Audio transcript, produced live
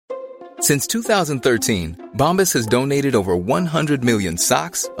Since 2013, Bombas has donated over 100 million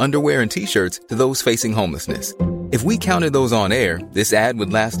socks, underwear, and T-shirts to those facing homelessness. If we counted those on air, this ad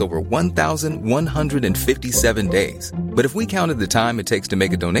would last over 1,157 days. But if we counted the time it takes to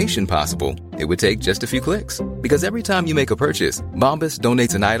make a donation possible, it would take just a few clicks. Because every time you make a purchase, Bombas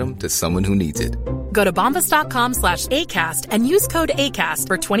donates an item to someone who needs it. Go to bombas.com/ACAST and use code ACAST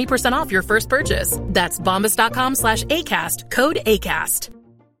for 20% off your first purchase. That's bombas.com/ACAST, code ACAST.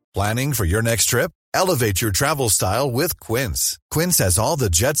 Planning for your next trip? Elevate your travel style with Quince. Quince has all the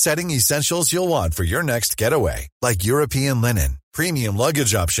jet-setting essentials you'll want for your next getaway, like European linen, premium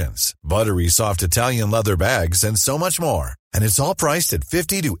luggage options, buttery soft Italian leather bags, and so much more. And it's all priced at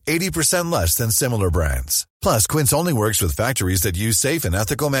 50 to 80% less than similar brands. Plus, Quince only works with factories that use safe and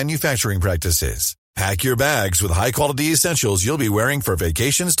ethical manufacturing practices. Pack your bags with high-quality essentials you'll be wearing for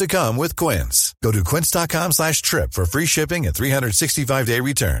vacations to come with Quince. Go to quince.com/trip for free shipping and 365-day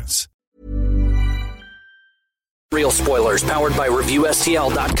returns. Real spoilers powered by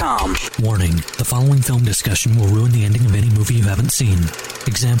ReviewSTL.com. Warning, the following film discussion will ruin the ending of any movie you haven't seen.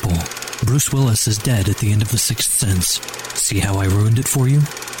 Example, Bruce Willis is dead at the end of The Sixth Sense. See how I ruined it for you?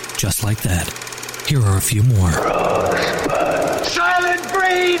 Just like that. Here are a few more. Silent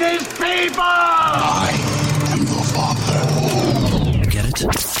breed is people! I am your father. Get it?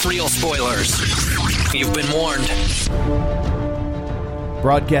 Real spoilers. You've been warned.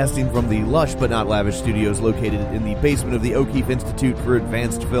 Broadcasting from the lush but not lavish studios located in the basement of the O'Keefe Institute for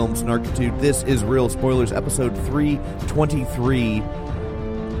Advanced Film Snarkitude, this is Real Spoilers, episode 323.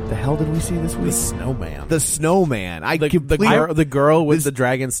 The hell did we see this week? The Snowman. The Snowman. The girl with the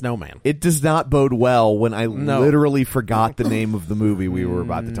dragon snowman. It does not bode well when I literally forgot the name of the movie we were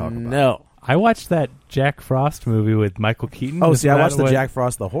about to talk about. No. I watched that Jack Frost movie with Michael Keaton. Oh, see, I watched the Jack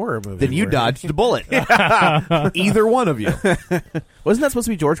Frost, the horror movie. Then you dodged a bullet. Either one of you. Wasn't that supposed to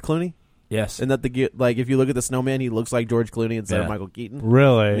be George Clooney? Yes. And that if you look at the Snowman, he looks like George Clooney instead of Michael Keaton.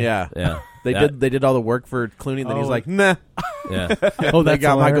 Really? Yeah. Yeah. They did all the work for Clooney, and then he's like, nah. Yeah. Oh, they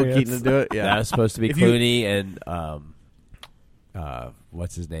got Michael Keaton to do it. Yeah. That was supposed to be Clooney and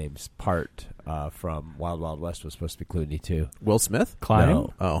what's his name's part from Wild Wild West was supposed to be Clooney too. Will Smith? Klein?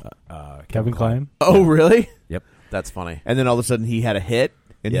 No. Oh. Kevin Kline? Oh, really? Yep. That's funny. And then all of a sudden he had a hit,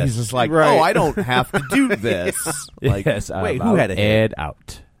 and Yes. he's just like, Right. oh, I don't have to do this. Like, Yes, wait, I'm who out had a hit? and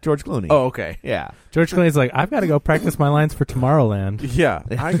out. George Clooney. Oh, okay. Yeah. George Clooney's like, I've got to go practice my lines for Tomorrowland. Yeah.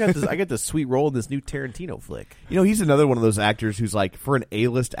 I got this sweet role in this new Tarantino flick. You know, he's another one of those actors who's like, for an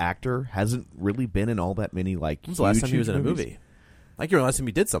A-list actor, hasn't really been in all that many, like, When's the last time he was in a movies. movie? I can't remember the last time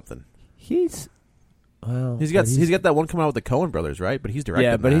he did something. He's He's got that one coming out with the Coen brothers, right? But he's directing.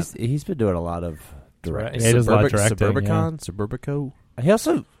 yeah, but that. he's been doing a lot of directing. Yeah, he does a lot of directing, Suburbicon. He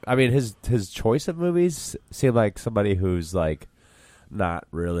also, I mean, his choice of movies seem like somebody who's like not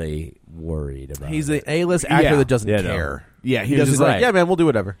really worried about. He's it. an A-list actor that doesn't care. Yeah, he He's doesn't just like, right. yeah, man, we'll do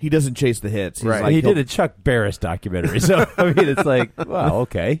whatever. He doesn't chase the hits. He's Right. like, he he'll- did a Chuck Barris documentary, so I mean, it's like, well,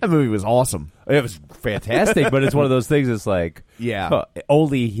 okay, That movie was awesome. it was fantastic, but it's one of those things. It's like, Yeah.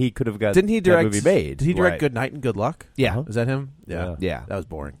 only he could have got. Didn't he direct? that movie made? Did he direct Right. Good Night and Good Luck? Yeah. Is that him? Yeah. Yeah. That was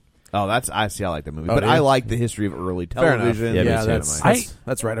boring. Oh, I like that movie. Oh, but it I is? like the history of early Fair enough. television. Yeah, me Yeah, too.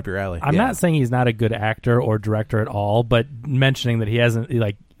 that's right up your alley. I'm not saying he's not a good actor or director at all, but mentioning that he hasn't,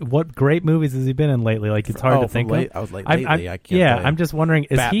 like, what great movies has he been in lately? Like, it's hard to think of. I was late lately. I can't yeah, tell you. I'm just wondering,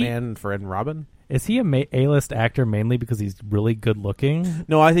 is Batman for Ed and Robin? Is he a A-list actor mainly because he's really good looking?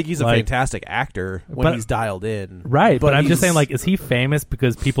 No, I think he's a Like- fantastic actor when but- he's dialed in. Right, but I'm just he's- saying, like, is he famous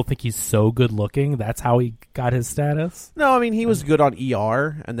because people think he's so good looking? That's how he got his status? No, I mean, he was good on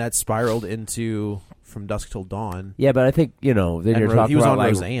ER, and that spiraled into From Dusk Till Dawn. Yeah, but I think, then And you're talking he was about on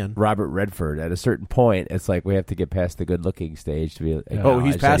like Roseanne. Robert Redford. At a certain point, it's like we have to get past the good-looking stage to be. Oh,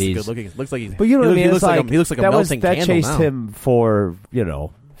 he's acknowledge past that the good looking. It looks like he's. But you know what I mean? He It's looks like he looks like a that melting that candle chased now. him for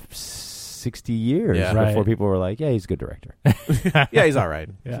 60 years Yeah. Right. before people were like, "Yeah, he's a good director." Yeah, he's all right.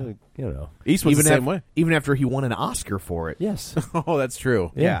 Yeah. So, Eastwood's the same af- way. even after he won an Oscar for it. Yes. Oh, that's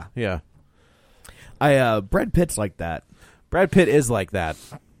true. Yeah. Yeah. Brad Pitt's like that. Brad Pitt is like that.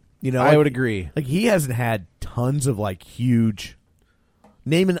 You know, I would agree. Like, he hasn't had tons of, like, huge...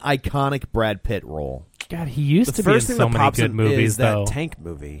 Name an iconic Brad Pitt role. God, he used The to be in first thing so that many pops good in movies, is that though. Tank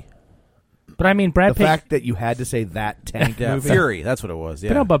movie. But I mean, Brad The Pitt... fact that you had to say that Tank Yeah, movie. Fury. That's what it was. Yeah.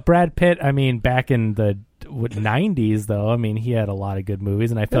 But no, but Brad Pitt, I mean, back in the 90s, though, I mean, he had a lot of good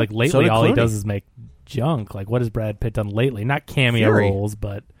movies, and I feel like lately did all he Clooney. does is make junk. Like, what has Brad Pitt done lately? Not cameo Fury. roles,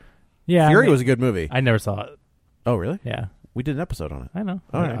 but... Yeah, Fury I mean, was a good movie. I never saw it. Oh, really? Yeah, We did an episode on it. I know.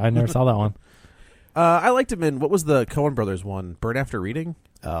 All right. I never saw that one. I liked him in, what was the Coen Brothers one? Burn After Reading?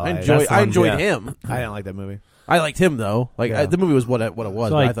 Oh, I that's the one, enjoyed yeah. him. I didn't like that movie. I liked him though. Like Yeah. the movie was what it was. So,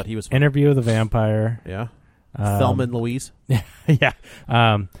 But I like, thought he was fun. Interview with the Vampire. Yeah. Thelma and Louise. Yeah.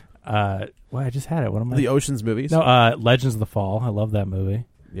 Well, I just had it. What am I? The Ocean's movies. No, Legends of the Fall. I love that movie.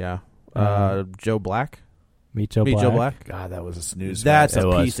 Yeah. Joe Black. Meet Joe Meet Black. Joe Black. God, that was a snooze. That's It a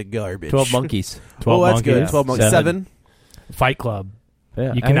was. piece of garbage. 12 Monkeys. 12 Oh, that's Monkeys. good. 12 Monkeys. 7. Fight Club.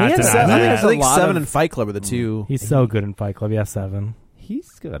 Yeah. You cannot And he deny has that. seven- I think a lot 7 of- and Fight Club are the two. He's so good in Fight Club. Yeah, 7. He's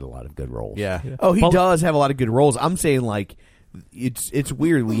got a lot of good roles. Yeah. Oh, he Well- does have a lot of good roles. I'm saying like it's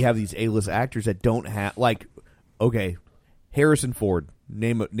weird we have these A-list actors that don't have like okay, Harrison Ford,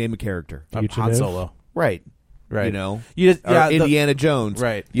 name a character. Han Fugitive. Solo. Right. Right. You know. You just, Or yeah, Indiana Jones.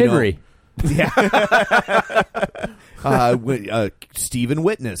 Right. You know? Henry. Stephen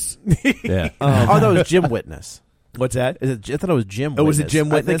Witness. Yeah. Oh, that was Jim Witness. What's that? Is it? I thought it was Jim. Oh, was it Witness.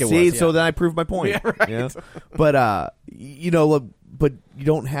 Jim I Witness? think it See, was, yeah. so then I proved my point. Yeah, right. You know? But you know, but you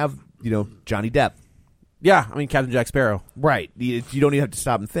don't have Johnny Depp. Yeah, I mean Captain Jack Sparrow. Right. You don't even have to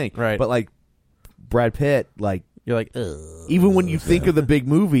stop and think. Right. But like Brad Pitt, like You're like, even when you think of the big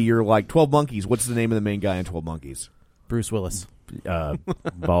movie, you're like 12 Monkeys. What's the name of the main guy in 12 Monkeys? Bruce Willis.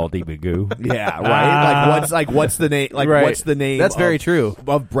 Baldy Magoo. Yeah, right. What's the name? Like Right. what's the name? That's very true.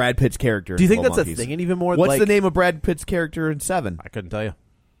 Of Brad Pitt's character. Do you in think 12 that's Monkeys? a thing even more? What's like, the name of Brad Pitt's character in 7? I couldn't tell you.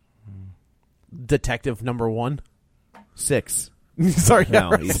 Detective number 1. 6. Sorry, yeah, No,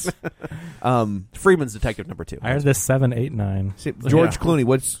 right. he's Freeman's detective number 2. I heard this 7, 8, 9. George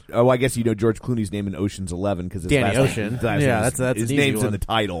Clooney. I guess you know George Clooney's name in Ocean's 11 because Danny Ocean. Yeah, that's his an easy name's in one. the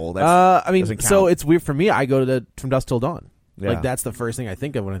title. I mean, doesn't so count. it's weird for me. I go to From Dusk Till Dawn. Yeah. Like that's the first thing I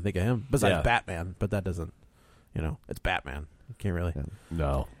think of when I think of him. Besides Yeah. Batman, but that doesn't. It's Batman. You can't really.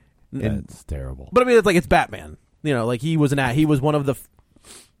 No. And- That's terrible. But I mean, it's Batman. Like he was he was one of the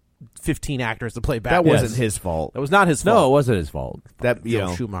 15 actors to play Batman. that wasn't his fault. That was not his fault. No, it wasn't his fault. That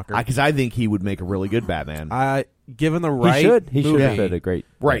Joel Schumacher. because I think he would make a really good Batman. Given the right, He should movie, have been a great.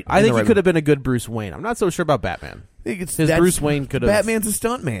 Right. I think the he right could have been a good Bruce Wayne. I'm not so sure about Batman. His Bruce Wayne could have. Batman's a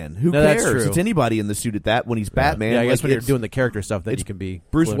stuntman. Who No, that's cares? true. It's anybody in the suit at that when he's Batman. Yeah, I guess Like, when you're it's- doing the character stuff, then it's you can be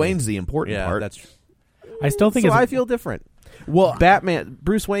Bruce Clooney. Wayne's the important Yeah, part. that's. I still think So it's I feel different. Well, Batman,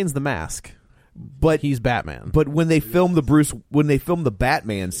 Bruce Wayne's the mask, but he's Batman. But when they film the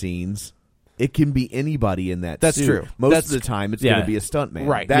Batman scenes, it can be anybody in that That's suit. true. Most That's- of the time, it's yeah. going to be a stuntman.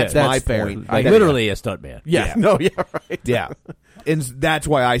 Right. That's Yeah, my that's fair. point. I- Literally a stuntman. yeah, no, yeah, right, Yeah. And that's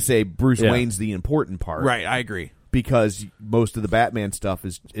why I say Bruce Yeah. Wayne's the important part. right. I agree. Because most of the Batman stuff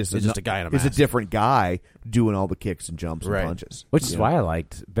is just a guy in a is a mask. different guy doing all the kicks and jumps Right. and punches. Which is why I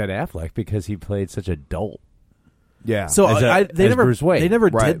liked Ben Affleck because he played such a dolt. Yeah. So As they as never Bruce Wayne. they never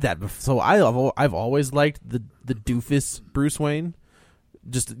Right. did that. So I've always liked the doofus Bruce Wayne.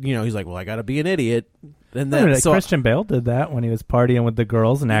 Just he's like, well, I got to be an idiot, and then so Christian Bale did that when he was partying with the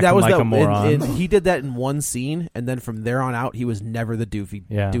girls and acting that was like that, a moron. and he did that in one scene, and then from there on out, he was never the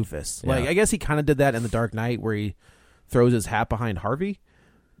doofus. Like Yeah. I guess he kind of did that in The Dark Knight, where he throws his hat behind Harvey,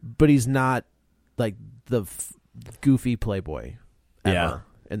 but he's not like the goofy playboy ever Yeah.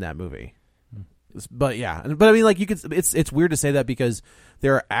 in that movie. But I mean, like you could. It's weird to say that because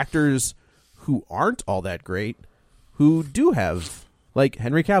there are actors who aren't all that great who do have, like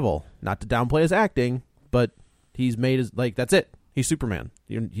Henry Cavill. Not to downplay his acting, but he's made his that's it. He's Superman.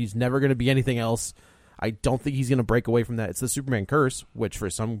 He's never going to be anything else. I don't think he's going to break away from that. It's the Superman curse, which for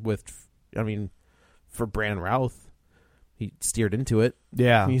Brandon Routh, he steered into it.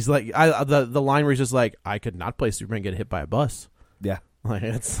 Yeah. He's like the line where he's just like, I could not play Superman and get hit by a bus. Yeah. Like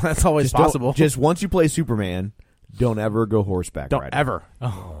that's always Just don't- possible. Just once you play Superman, don't ever go horseback don't riding. ever,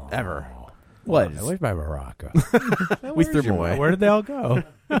 ever. What? Where's my Maraca? We threw him away. Where did they all go?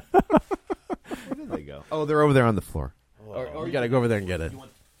 Where did they go? Oh, they're over there on the floor. Or you got to go over there and get it.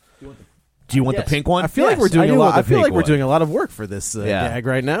 Do you want the pink one? I feel like we're Yes, doing I a do lot. want the I feel pink like we're one. doing a lot of work for this Yeah. gag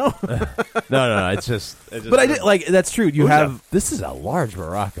right now. No. It's just. But I did like that's true. You have. This is a large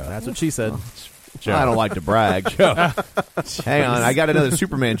Maraca. That's what she said. I don't like to brag. Hang on, I got another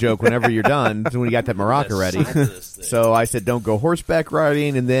Superman joke whenever you're done. When you got that Maraca ready. So I said, don't go horseback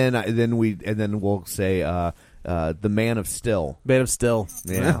riding, and then we'll say the Man of Still. Man of Still.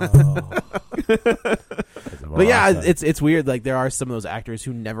 Yeah. But yeah, it's weird. Like there are some of those actors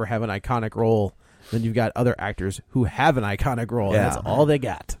who never have an iconic role. Then you've got other actors who have an iconic role. Yeah. And that's all they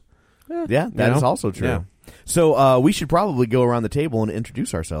got. Yeah, that is also true. Yeah. So we should probably go around the table and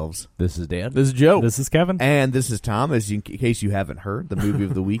introduce ourselves. This is Dan. This is Joe. This is Kevin. And this is Tom. In case you haven't heard, the movie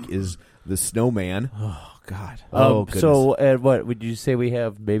of the week is The Snowman. Oh God. Goodness. So, what would you say we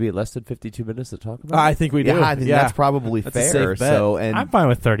have? Maybe less than 52 minutes to talk about? I think we do. Yeah, I think that's probably That's a fair. safe bet. So and I'm fine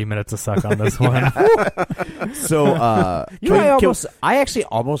with 30 minutes to suck on this one. so I actually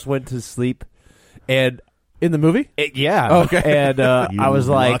almost went to sleep, and In the movie? Yeah. Okay. And I was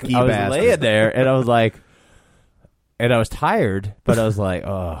like, lucky I was bastard. laying there, and I was like, and I was tired, but I was like,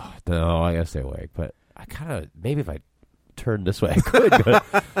 oh no, I gotta stay awake. But I kind of maybe if I turned this way, I could. But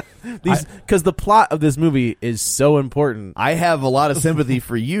Because the plot of this movie is so important. I have a lot of sympathy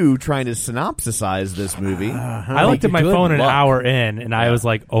for you trying to synopsisize this movie. I looked at my Good phone an luck. hour in, and I was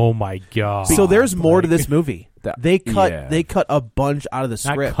like, "Oh my god!" So there's more to this movie. That- They cut yeah. they cut a bunch out of the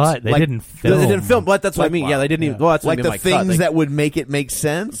not script. cut. They Like, didn't film. They didn't film. But that's what I Like, mean. wow. Yeah, they didn't even. Well, that's what Like I mean the by cut. things They- that would make it make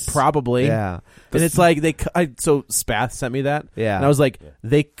sense. probably. Yeah. And it's like so Spath sent me that. Yeah. And I was like,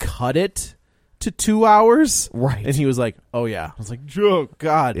 they cut it to 2 hours. Right. And he was like, oh yeah. I was like, oh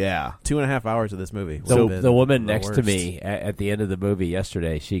god. Yeah. 2.5 hours of this movie. So would've been the woman the next to worst. me at the end of the movie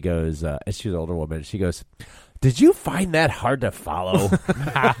yesterday, she goes, she's an older woman. She goes, "Did you find that hard to follow?"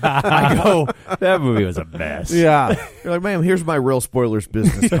 I go, "That movie was a mess." Yeah. You're like, ma'am, here's my Real Spoilers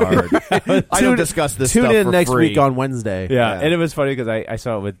business card. I don't discuss this Tune stuff in for next free. week on Wednesday. Yeah, and it was funny because I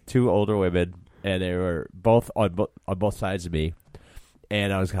saw it with two older women, and they were both on both sides of me,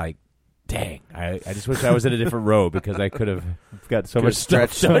 and I was like, "Dang, I just wish I was in a different row because I could have got so much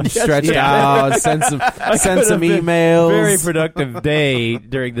stuff done Stretched yesterday." out, send some Could have been emails. Very productive day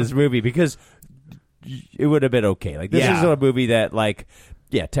during this movie because it would have been okay. Like this Yeah. is a movie that, like,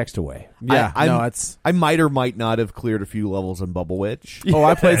 yeah, text away. Yeah, I'm- no, it's. I might or might not have cleared a few levels in Bubble Witch. Oh,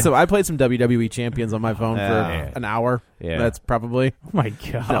 I played some WWE champions on my phone Yeah. for an hour. Yeah. That's probably. Oh my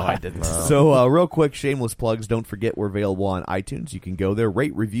god! No, I didn't. So, real quick, shameless plugs. Don't forget we're available on iTunes. You can go there,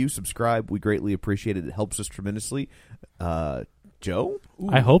 rate, review, subscribe. We greatly appreciate it. It helps us tremendously. Joe?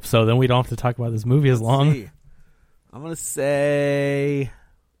 I hope so. Then we don't have to talk about this movie as long. See. I'm gonna say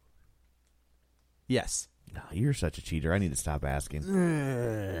yes. No, you're such a cheater. I need to stop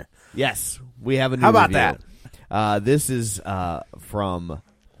asking. Yes, we have a new How about review. This is from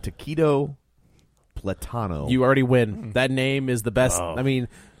Taquito Platano. You already win. That name is the best. Oh. I mean,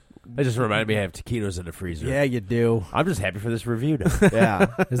 That just reminded me I have taquitos in the freezer. yeah, you do. I'm just happy for this review now. Yeah.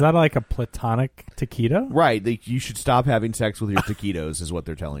 Is that like a platonic taquito? Right. You should stop having sex with your taquitos is what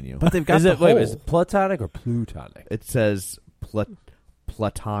they're telling you. But they've got is the it wait, hole. is it platonic or plutonic? It says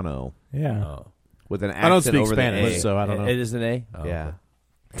Platano Yeah. Oh. with an accent I don't speak over Spanish, the A. so I don't know. It is an A? Oh, Yeah.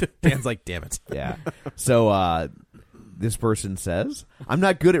 Dan's like, damn it. Yeah. So this person says, "I'm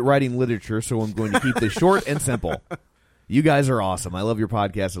not good at writing literature, so I'm going to keep this short and simple. You guys are awesome. I love your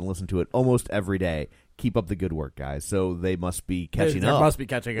podcast and listen to it almost every day. Keep up the good work, guys." So they must be catching They up. must be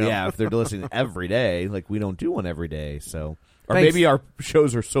catching up. Yeah, if they're listening every day, like we don't do one every day. So, or Thanks. maybe our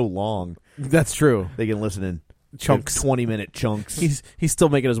shows are so long That's true. they can listen in Chunks. 20-minute chunks. He's still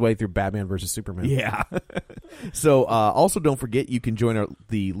making his way through Batman versus Superman. Yeah. So, also don't forget you can join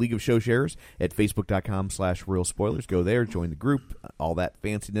the League of Show Sharers at facebook.com/Real Spoilers. Go there, join the group, all that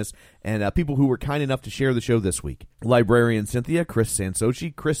fanciness. And people who were kind enough to share the show this week: Librarian Cynthia, Chris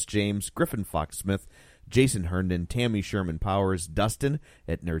Sansochi, Chris James, Griffin Fox Smith, Jason Herndon, Tammy Sherman Powers, Dustin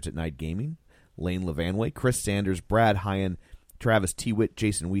at Nerds at Night Gaming, Lane Levanway, Chris Sanders, Brad Hyan, Travis Tewitt,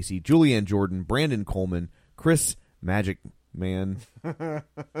 Jason Weesey, Julianne Jordan, Brandon Coleman, Chris Magic Man.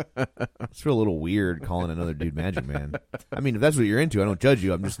 It's feel a little weird calling another dude Magic Man. I mean, if that's what you're into, I don't judge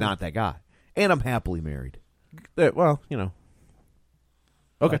you. I'm just not that guy. And I'm happily married. Well, you know.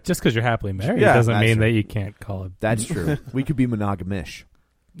 Okay. Just because you're happily married Yeah, doesn't that's mean true. that you can't call it. That's true. We could be monogamish,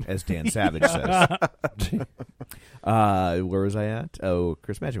 as Dan Savage says. Where was I at? Oh,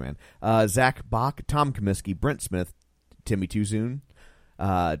 Chris Magic Man. Zach Bach, Tom Comiskey, Brent Smith, Timmy Too Soon,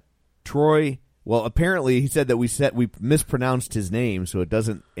 Troy. Well, apparently he said that we mispronounced his name, so it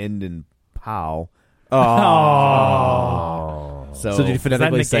doesn't end in Pow. Oh. So did you Does that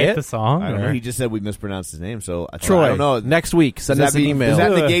phonetically say negate it? the song? I don't or- know. He just said we mispronounced his name. So Troy, I don't know. next week, send Does us that an mean- email. Does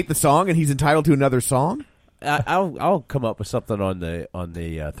that negate the song, and he's entitled to another song? I'll come up with something on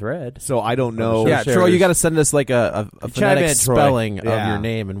the thread. So I don't know. Yeah, Sure, Troy, you there's- got to send us like a Chime phonetic in, Troy. spelling of Yeah. your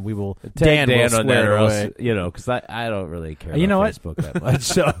name, and we will. Tag Dan will on that, swear or else, away. because I don't really care. You about know what? Facebook that much,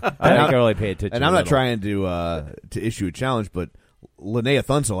 so I don't really pay attention. And I'm a not little. trying to issue a challenge, but Linnea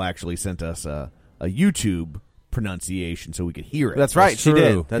Thunsell actually sent us a YouTube pronunciation so we could hear it. That's right. That's She true.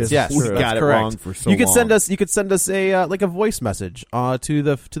 did. That's Because yes. we That's got it correct. wrong for so you could long. send us. You could send us a like a voice message to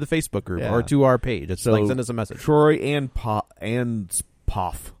the Facebook group Yeah. or to our page. It's So like send us a message. Troy and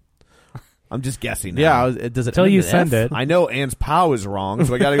Poff. I'm just guessing. Now. Yeah. Does it Till end you in send F? it. I know Ann's Pow is wrong,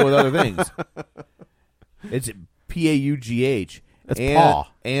 so I got to go with other things. It's Paugh. It's paw.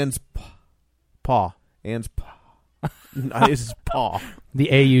 Ann's Paw. Ann's Paw. It's paw. The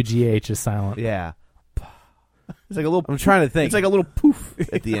AUGH is silent. Yeah. It's like a little. I'm trying to think. It's like a little poof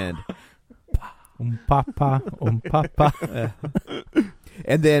at the end. Papa, papa.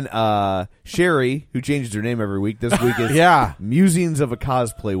 And then Sherry, who changes her name every week, this week is Musings of a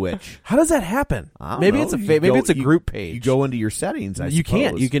Cosplay Witch. How does that happen? Maybe it's a group page. You go into your settings. You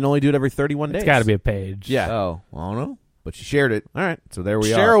can't. You can only do it every 31 days. It's got to be a page. Yeah. Oh, I don't know. But she shared it. All right. So there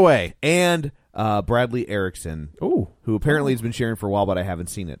we are. Share away. And Bradley Erickson, who apparently has been sharing for a while, but I haven't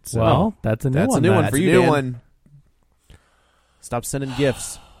seen it. So well, that's a new one. That's a new one for you, new Dan. one. Stop sending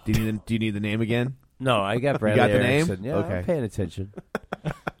gifts. Do you need the name again? No, I got Bradley You got the Erickson. name? Yeah, Okay. I'm paying attention.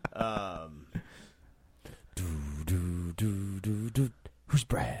 Who's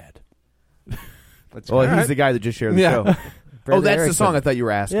Brad? He's the guy that just shared the show. Bradley That's Erickson. the song I thought you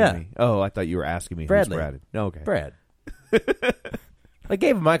were asking Yeah. me. Oh, I thought you were asking me Bradley. who's Brad. No, okay. Brad. I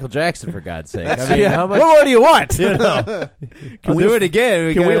gave him Michael Jackson, for God's sake. I mean, how much? What more do you want? Can we do it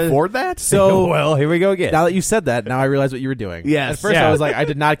again? Can we afford that? So, well, here we go again. now that you said that, now I realize what you were doing. Yes. At first, Yeah. I was like, I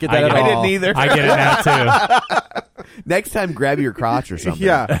did not get that at I all. didn't either. I get it now too. Next time, grab your crotch or something.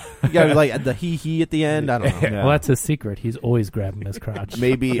 Yeah. You got like the he at the end. I don't know. Well, that's his secret. He's always grabbing his crotch.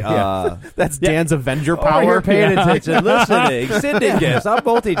 Maybe. That's Dan's Avenger Over power. here paying Yeah. attention, listening, sending gifts. I'm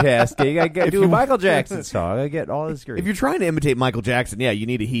multitasking. I get do a Michael Jackson song. I get all his grief. If you're trying to imitate Michael Jackson, you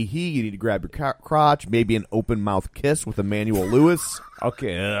need a he. You need to grab your crotch. Maybe an open mouth kiss with Emmanuel Lewis.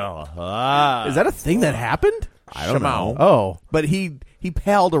 Okay. Is that a thing that happened? I don't know. Oh, But he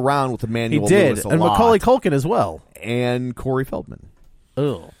palled around with he Emmanuel did, Lewis a and lot. Macaulay Culkin as well. And Corey Feldman.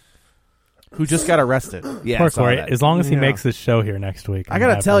 Ugh. Who just got arrested? Yeah, Poor I saw Corey. that. As long as he makes this show here next week. I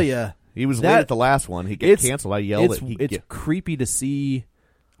gotta tell you, He was that- late at the last one. He got canceled. I yelled at It's creepy to see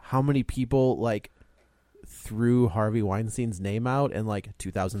how many people threw Harvey Weinstein's name out in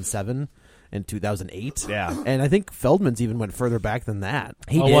 2007 and 2008. Yeah. And I think Feldman's even went further back than that.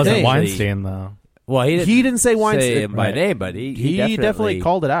 It wasn't Weinstein though. Well, he didn't say Weinstein him by name, but he definitely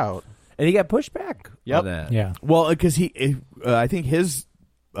called it out. and he got pushed back. Yep. On that. Yeah. Well, because I think his.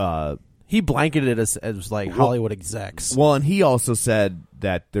 He blanketed it as Hollywood execs. Well, and he also said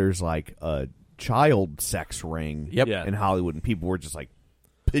that there's a child sex ring in Hollywood, and people were just like,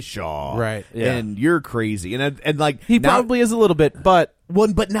 pshaw. Right. Yeah. And you're crazy. And He now, probably is a little bit, but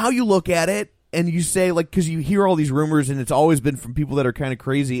but now you look at it and you say, because you hear all these rumors and it's always been from people that are kind of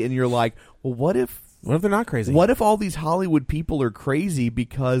crazy, and you're like, well, what if they're not crazy? What if all these Hollywood people are crazy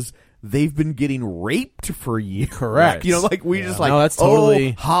because they've been getting raped for years? Correct. You know, No, that's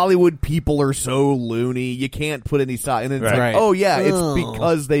totally- Hollywood people are so loony. You can't put any side. And it's Right. it's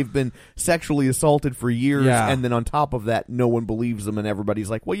because they've been sexually assaulted for years, Yeah. and then on top of that, no one believes them, and everybody's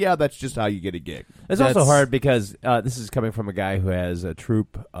like, well, yeah, that's just how you get a gig. It's also hard because this is coming from a guy who has a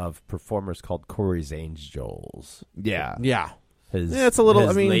troupe of performers called Corey's Angels. Yeah. Yeah. It's a little.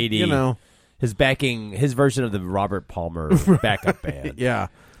 his I mean, lady, . his version of the Robert Palmer backup band. Yeah.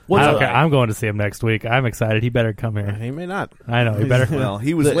 I'm going to see him next week. I'm excited. He better come here. He may not. I know. He better. Well,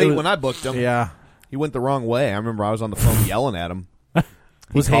 he was late when I booked him. Yeah. He went the wrong way. I remember I was on the phone yelling at him.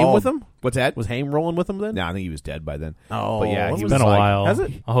 Was Haim with him? What's that? Was Haim rolling with him then? No, I think he was dead by then. Oh, but yeah, It's been a while. Has it?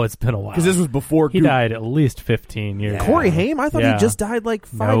 Oh, it's been a while. Because this was before He died at least 15 years ago. Corey Haim? I thought Yeah. he just died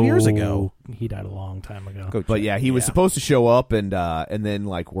 5 years ago. He died a long time ago. But yeah, he was supposed to show up, and then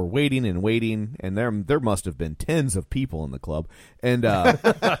we're waiting, and there must have been tens of people in the club, and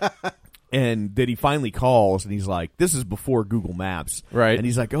and then he finally calls, and he's like, "This is before Google Maps, Right?" And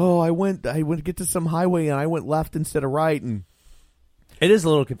he's like, "Oh, I went to get to some highway, and I went left instead of right, and It is a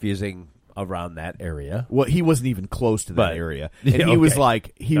little confusing around that area. well, he wasn't even close to that But- area, and Yeah, he was okay.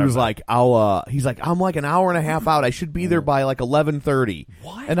 like, he's like, I'm like an hour and a half out. I should be there by 11:30.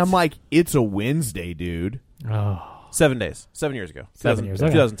 What? And I'm like, it's a Wednesday, dude. Oh, 7 days. 7 years ago. 7 years.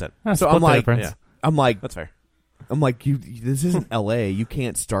 Okay. 2010. That's So split I'm like, difference. That's fair. I'm like, this isn't L.A. You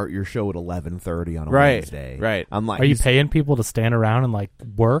can't start your show at 11:30 on a Right, Wednesday. right. I'm like, Are you paying people to stand around and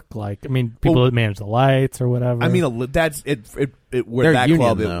work? People that manage the lights or whatever. I mean, that's it. Where They're that union,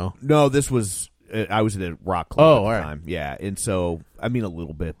 club? though. No, this was. I was at a rock club Oh, at the all right. time. Yeah, and so I mean a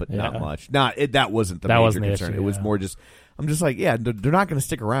little bit, but not Yeah. much. That wasn't the That major wasn't the concern. issue, It was yeah. more just. I'm just like, yeah, they're not going to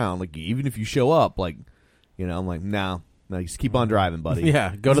stick around. Even if you show up, I'm like, no, just keep on driving, buddy.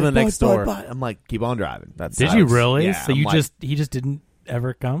 Yeah, go He's to the like, next "But, door." but." I'm like, keep on driving. Did you really? Yeah, So I'm you like- he just didn't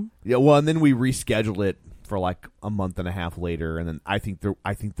ever come? Yeah, well, and then we rescheduled it for a month and a half later, and then I think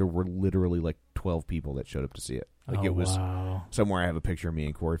there were literally 12 people that showed up to see it. It was wow. somewhere. I have a picture of me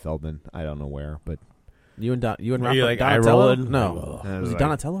and Corey Feldman. I don't know where, but You and Were you Raphael, eye Donatello? rolling? No. I Was it like-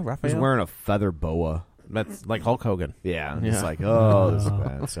 Donatello? I was Raphael? wearing a feather boa. That's like Hulk Hogan. Yeah, I'm Yeah. just like, oh, this is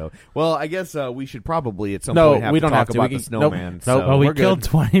bad. So, well, I guess we should probably at some No, point have we to don't talk have to. about We the can- nope. snowman. Nope. So, Oh, we we're killed good.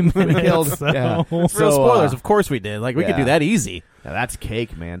 20 minutes. killed- so. yeah. Real So, spoilers. Of course we did. We could yeah. do that easy. yeah, that's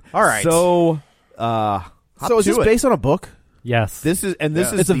cake, man. All right. So, So is this based on a book? Yes. This is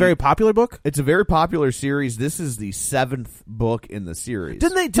It's a very popular book. It's a very popular series. This is the 7th book in the series.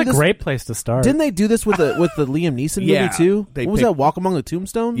 Didn't they do It's a great place to start. Didn't they do this with the Liam Neeson Yeah, movie too? they What was picked- that? Walk Among the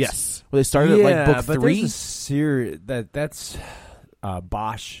Tombstones. Yes. Where they started at like book but 3. there's a series that's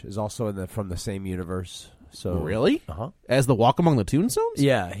Bosch is also from the same universe. So Really? Uh-huh. As the Walk Among the Tombstones?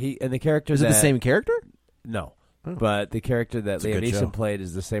 Yeah, and the character Is it the same character? No. But the character that It's a Liam good show. Neeson played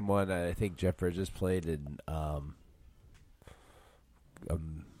is the same one I think Jeff Bridges played in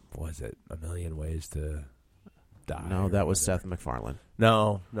was it A Million Ways to Die? No, or that was it? Seth MacFarlane.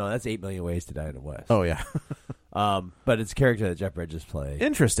 No, that's 8 Million Ways to Die in the West. Oh yeah. But it's a character that Jeff Bridges played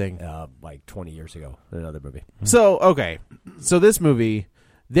Interesting. like 20 years ago in another movie. So okay, so this movie,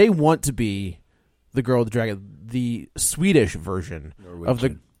 they want to be the Girl with the Dragon, the Swedish version of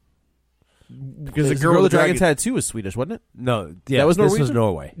the. Because the Girl with the Dragon Tattoo was Swedish, wasn't it? No, yeah, that was this Norwegian. was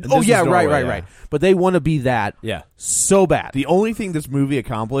Norway. Oh This yeah, was Norway, right. But they want to be that. Yeah. So bad. The only thing this movie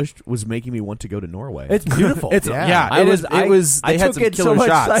accomplished was making me want to go to Norway. It's beautiful. It's yeah. It was. They had some killer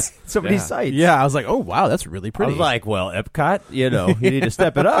shots. So many sights. Yeah, I was like, oh wow, that's really I pretty. was like, well, Epcot, you need to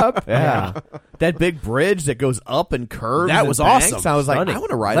step it up. Yeah. That big bridge that goes up and curves. That and was banks. awesome. I was like, Stunning. I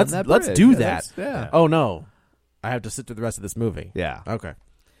want to ride let's on that let's bridge. do Yeah, that. yeah. Oh no, I have to sit through the rest of this movie. Yeah. Okay.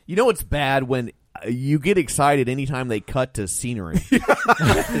 You know what's bad when you get excited anytime they cut to scenery.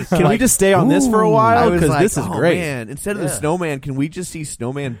 Can we just stay on this for a I while? was Because like, this is oh, great. Man. Instead of the snowman, can we just see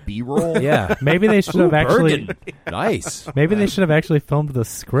snowman B-roll? Yeah. Maybe they should have actually. Nice. Maybe they should have actually filmed the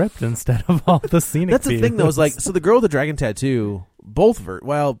script instead of all the scenic. That's the thing, though. Is like, views. so the Girl with the Dragon Tattoo, both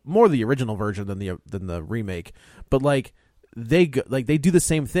more the original version than the remake, but like they do the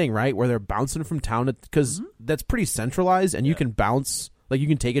same thing, right? Where they're bouncing from town because that's pretty centralized, and you can bounce. Like you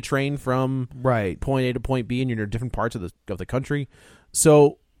can take a train from point A to point B, and you're in different parts of the country.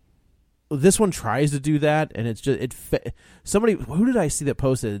 So this one tries to do that, and it's just somebody, who did I see that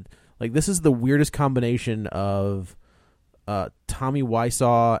posted, like, this is the weirdest combination of Tommy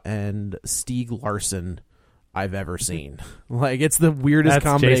Wiseau and Stieg Larsson I've ever seen. Like, it's the weirdest That's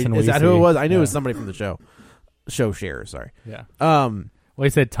combination. Jason Is that who it Weesey. was? I knew it was Yeah. somebody from the show share. Sorry. Yeah. Um, Well, he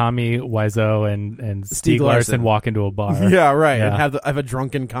said Tommy Wiseau and Stieg Stieg Larsson Larsson walk into a bar. Yeah, right. Yeah. And have a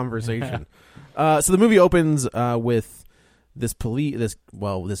drunken conversation. So the movie opens with this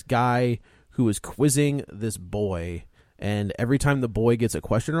guy who is quizzing this boy, and every time the boy gets a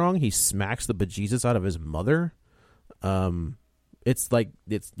question wrong, he smacks the bejesus out of his mother.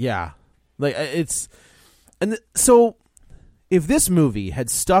 So if this movie had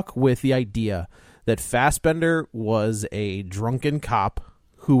stuck with the idea that Fassbender was a drunken cop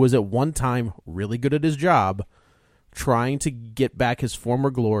who was at one time really good at his job, trying to get back his former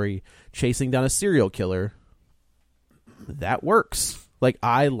glory, chasing down a serial killer, that works. Like,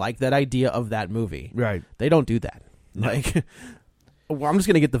 I like that idea of that movie. Right. They don't do that. Like, well, I'm just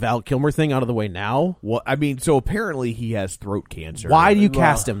going to get the Val Kilmer thing out of the way now. Well, I mean, so apparently he has throat cancer. Why do you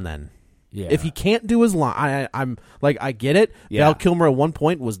cast him then? Yeah. If he can't do his line, I'm like, I get it. Yeah. Val Kilmer at one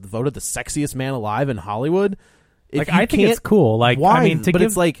point was voted the sexiest man alive in Hollywood. If Like, you I think it's can't- cool. Like, why? I mean,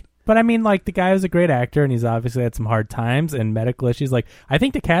 it's like, but I mean, like, the guy was a great actor, and he's obviously had some hard times and medical issues. Like, I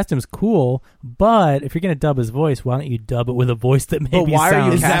think to cast him's cool, but if you're going to dub his voice, why don't you dub it with a voice that maybe why are you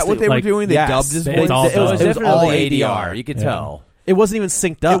sounds... Is that what they were like, doing? They yes, dubbed his it's voice? all it was dubbed. definitely all ADR. You could Yeah. tell. it wasn't even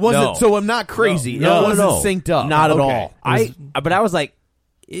synced up. It wasn't. No. So I'm not crazy. No, it wasn't no. synced up. Not at Okay. all. But I was like,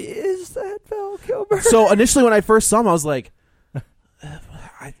 is that Val Kilmer? So initially, when I first saw him, I was like,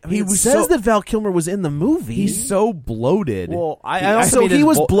 He was says so- that Val Kilmer was in the movie. He's so bloated. Well, I also so mean he his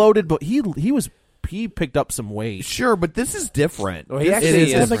was vo- bloated, but he picked up some weight. Sure, but this is different. Well, he This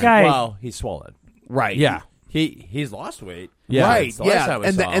actually is is. the guy- Well, he's swollen. right. Yeah. He's lost weight. Yeah. Right. It's the last Yeah. time we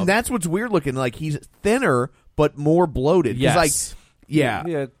And saw him. and that's what's weird looking. Like he's thinner but more bloated. 'Cause, Yes. Like,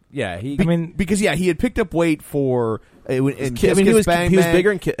 yeah. Yeah. He. I mean, Because he had picked up weight for. In I mean, Kiss he Kiss was Bang he was Bang.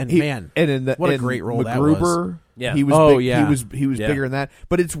 bigger and man, and in the, what a in great role that MacGruber, was. Yeah. he was. Oh, big, yeah. he was Yeah. bigger than that.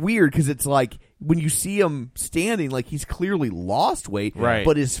 But it's weird because it's like when you see him standing, like he's clearly lost weight, Right.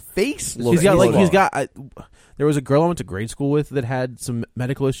 But his face looks. he's got. There was a girl I went to grade school with that had some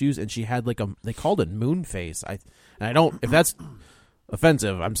medical issues, and she had they called it moon face. I don't, if that's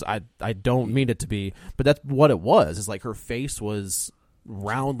offensive, I don't mean it to be, but that's what it was. It's like her face was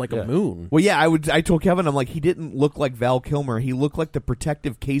round like a moon. Well, yeah, I told Kevin, I'm like, he didn't look like Val Kilmer. He looked like the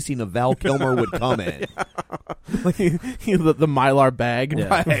protective casing of Val Kilmer would come in. Like the Mylar bag,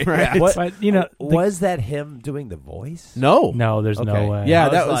 Right. right? What- but, you know, was that him doing the voice? No, no, there's Okay. no way. Yeah, I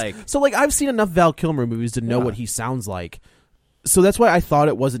that was was like- so. Like, I've seen enough Val Kilmer movies to know what he sounds like. So that's why I thought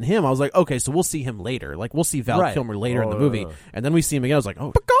it wasn't him. I was like, okay, so we'll see him later. Like, we'll see Val Right. Kilmer later in the Oh, movie, and then we see him again. I was like,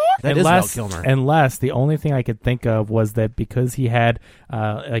 oh, That is Val Kilmer. Unless the only thing I could think of was that because he had,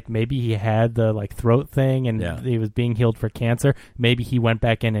 maybe he had the throat thing and he was being healed for cancer. Maybe he went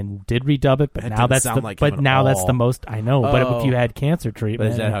back in and did redub it, but now that's that's the most I know. Oh. But if you had cancer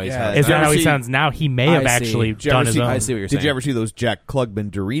treatment, is that how he sounds? Is that how he sounds now? He may have actually done his own. I see what you're saying. Did you ever see those Jack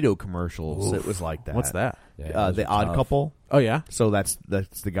Klugman Dorito commercials? Oof. It was like that. What's that? The Odd Couple. Oh yeah. So that's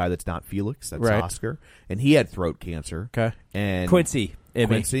the guy that's not Felix. That's Right. Oscar, and he had throat cancer. Okay. And Quincy.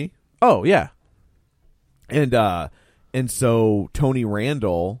 Oh yeah. And so Tony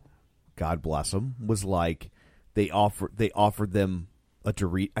Randall, God bless him, was like they offered them a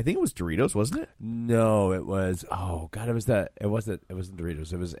Dorito. I think it was Doritos, wasn't it? No, it was. Oh God, it was that. It wasn't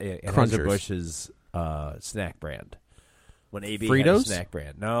Doritos. It was Crunchers. Anheuser-Busch's snack brand. When AB had a Fritos? snack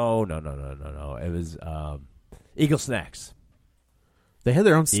brand. No. It was Eagle Snacks. They had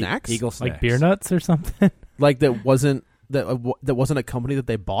their own snacks, Eagle Snacks, like beer nuts or something. like that wasn't a company that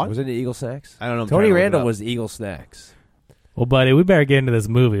they bought. Wasn't it Eagle Snacks? I don't know. Tony Randall was Eagle Snacks. Well, buddy, we better get into this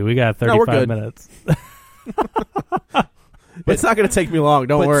movie. We got 35 minutes. It's not going to take me long.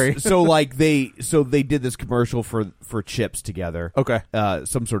 Don't worry. So they did this commercial for chips together. Okay.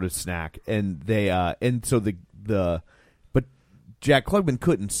 Some sort of snack, and but Jack Klugman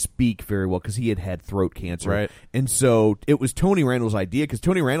couldn't speak very well because he had throat cancer. Right. And so it was Tony Randall's idea because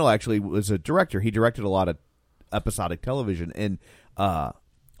Tony Randall actually was a director. He directed a lot of episodic television and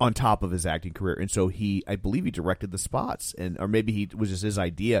on top of his acting career. And so I believe he directed the spots, or maybe it was just his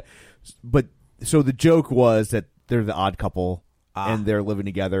idea. But so the joke was that they're the odd couple and they're living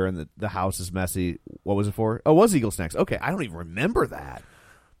together and the house is messy. What was it for? Oh, it was Eagle Snacks. Okay, I don't even remember that.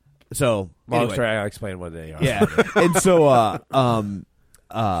 So anyway. I'll explain what they are. Yeah.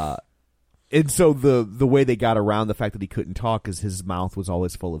 And so the way they got around the fact that he couldn't talk is his mouth was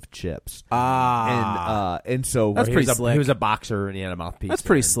always full of chips. And so That's pretty slick. He was a boxer and he had a mouthpiece. That's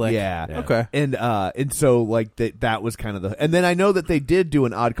pretty slick. Yeah. Okay. And so like that was kind of and then I know that they did do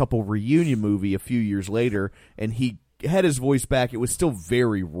an Odd Couple reunion movie a few years later, and he had his voice back. It was still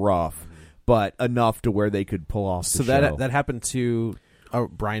very rough, but enough to where they could pull off. The show. that happened to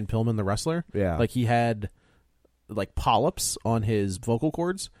Brian Pillman, the wrestler. Yeah. Like he had like polyps on his vocal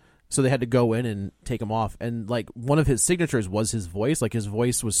cords. So they had to go in and take him off. And, like, one of his signatures was his voice. Like, his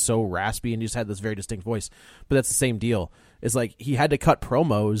voice was so raspy and he just had this very distinct voice. But that's the same deal. It's like he had to cut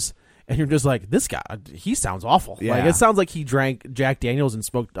promos, and you're just like, this guy, he sounds awful. Yeah. Like, it sounds like he drank Jack Daniels and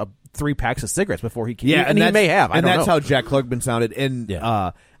smoked 3 packs of cigares before he came. Yeah, and he may have. I don't that's know. how Jack Klugman sounded. And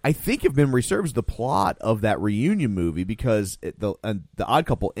I think, if memory serves, the plot of that reunion movie, because the Odd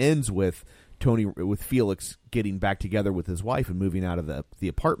Couple ends with Felix getting back together with his wife and moving out of the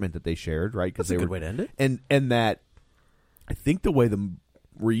apartment that they shared, right? That's a good way to end it. And that, I think the way the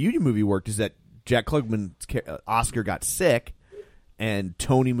reunion movie worked is that Jack Klugman's Oscar got sick, and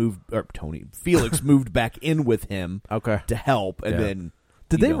Felix moved back in with him, to help, and then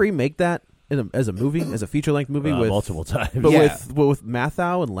did they remake that as a movie, as a feature-length movie with multiple times, but with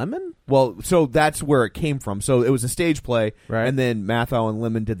Mathau and Lemon? Well, so that's where it came from. So it was a stage play, right? And then Mathau and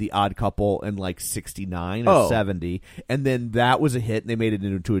Lemon did The Odd Couple in like 69 or 70, and then that was a hit, and they made it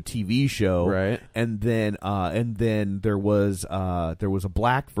into a TV show, right? And then there was a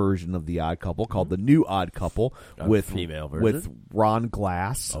black version of The Odd Couple called The New Odd Couple with female version with Ron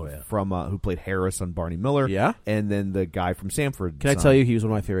Glass from who played Harris on Barney Miller, and then the guy from Sanford. Can I tell you, he was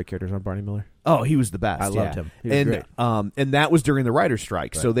one of my favorite characters on Barney Miller. Oh, he was the best. I loved him. He was great. And that was during the writer's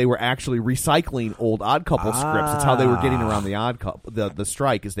strike, so they were actually recycling old Odd Couple scripts. That's how they were getting around the Odd Couple, the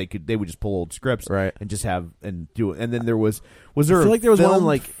strike, is they would just pull old scripts, and just have and do it. And then there was there I feel like there was one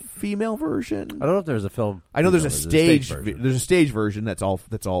like female version? I don't know if there's a film. I know there's a stage version. There's a stage version that's all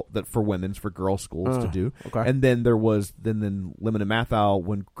that for women's, for girl schools to do. Okay. And then there was then Lemon and Mathau,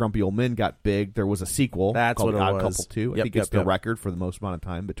 when Grumpy Old Men got big, there was a sequel. That's called what it Odd was. Couple 2. I think it's the record for the most amount of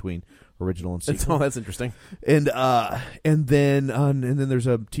time between original and sequel. That's interesting. And then there's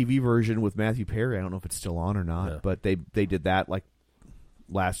a TV version with Matthew Perry. I don't know if it's still on or not, but they did that like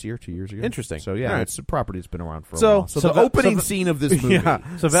last year, 2 years ago. Interesting. So yeah, right. It's a property that's been around for a while. So the opening scene of this movie.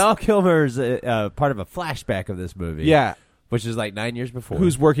 So Val Kilmer's part of a flashback of this movie. Yeah, which is like 9 years before.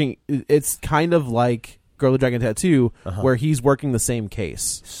 Who's working? It's kind of like Girl with the Dragon Tattoo, where he's working the same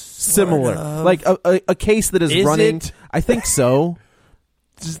case, similar, like a case that is running. It? I think so.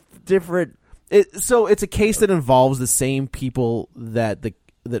 Just different. So it's a case that involves the same people that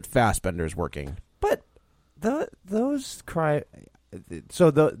Fassbender is working. But those cry.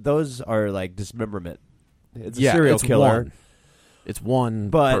 So those are like dismemberment. It's a serial killer. It's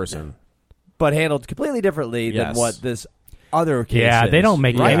one person, person, but handled completely differently than what this. other cases. Yeah, they don't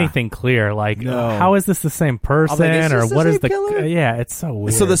make anything clear. Like, how is this the same person, or what is the? Yeah, it's so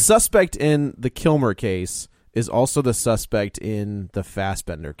weird. So the suspect in the Kilmer case is also the suspect in the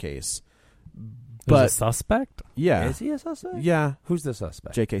Fassbender case. There's a suspect? Yeah, is he a suspect? Yeah, who's the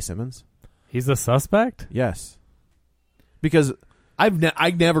suspect? J.K. Simmons. He's a suspect? Yes, because I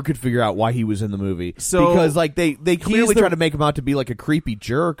never could figure out why he was in the movie. So because like they clearly try to make him out to be like a creepy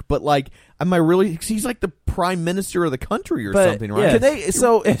jerk, but like, am I really? He's like the prime minister of the country or something, right? Yeah. Could they?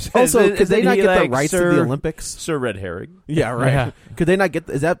 So also, could they not get the rights to the Olympics? Sir Red Herring. Yeah, right. Yeah. Could they not get?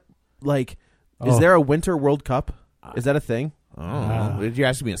 Is that like? Is there a Winter World Cup? Is that a thing? Did you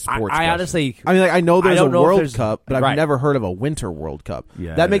ask me a sports? I honestly, I mean, like, I know there's a World Cup, but I've right. never heard of a Winter World Cup.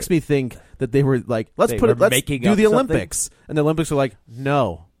 Yeah, that makes me think that they were like, let's do the Olympics, and the Olympics are like,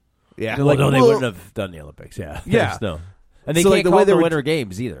 no. Yeah, they're like, no, they wouldn't have done the Olympics. Yeah, yeah, no. And they so, can't like, the call way the were Winter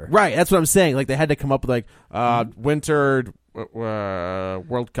Games either. Right, that's what I'm saying. Like they had to come up with like Winter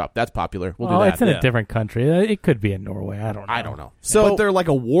World Cup. That's popular. We'll do that. It's in a different country. It could be in Norway. I don't know. So, but they're like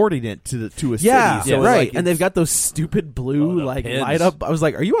awarding it to a city. So right. Like, and they've got those stupid blue light up. I was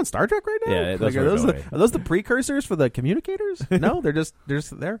like, are you on Star Trek right now? Yeah, like, are those the precursors for the communicators? No, they're just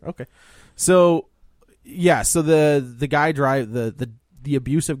there. Okay. So yeah, so the guy the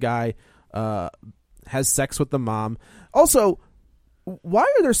abusive guy has sex with the mom. Also, why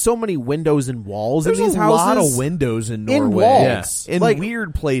are there so many windows and walls in these houses? There's a lot of windows in Norway. In walls. In like,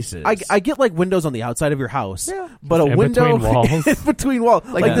 weird places. I get like windows on the outside of your house, but in a window between walls. between walls.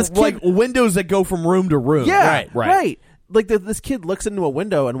 Like this kid, like windows that go from room to room. Yeah, right. Like this kid looks into a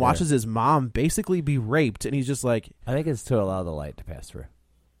window and watches his mom basically be raped, and he's just like, I think it's to allow the light to pass through.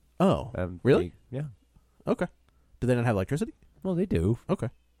 Oh, really? Yeah. Okay. Do they not have electricity? Well, they do. Okay.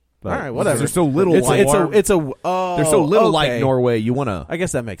 But all right, whatever. There's so little. There's so little light in Norway. You want to? I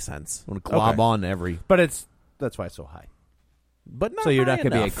guess that makes sense. Want to glob on every? But that's why it's so high. But not so you're high not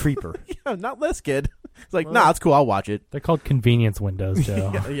going to be a enough. creeper. Yeah, not this kid. It's like, nah, it's cool. I'll watch it. They're called convenience windows,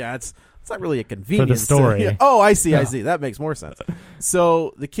 Joe. yeah, it's not really a convenience for the story. Yeah. Oh, I see. That makes more sense.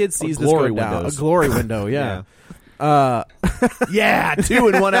 So the kid sees this go down. A glory window. Yeah. Yeah, 2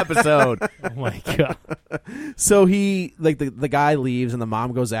 in one episode. Oh my god! So he the guy leaves and the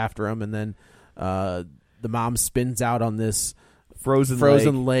mom goes after him, and then the mom spins out on this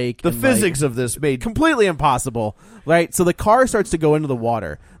frozen lake. The physics of this made completely impossible, right? So the car starts to go into the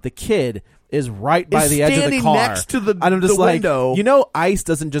water. The kid is right by the edge of the car, next to the, and I'm just like, window. You know, ice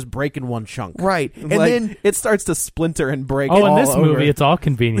doesn't just break in one chunk, right? And like, then it starts to splinter and break. Oh, in this over. movie, it's all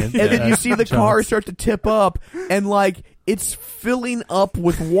convenient. And then you see the car start to tip up, and like it's filling up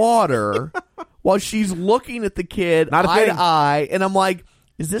with water while she's looking at the kid eye to eye, and I'm like,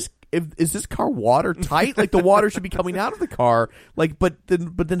 is this car watertight? Like the water should be coming out of the car. Like, but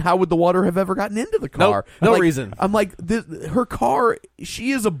then how would the water have ever gotten into the car? No reason. I'm like, her car,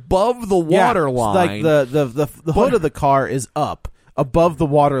 she is above the water line. Like the hood of the car is up above the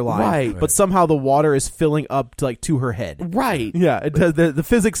water line, right? But somehow the water is filling up to her head, right? Yeah, it does. The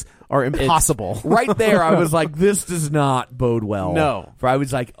physics are impossible. Right there, I was like, this does not bode well. No, for I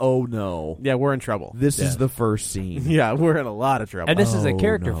was like, oh no, yeah, we're in trouble. This is the first scene. Yeah, we're in a lot of trouble. And this is a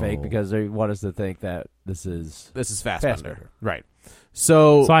character fake because they want us to think that this is Fassbender. Right.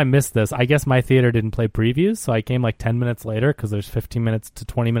 So I missed this. I guess my theater didn't play previews, so I came like 10 minutes later because there's 15 minutes to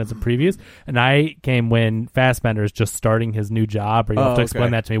 20 minutes of previews, and I came when Fassbender is just starting his new job, or you have to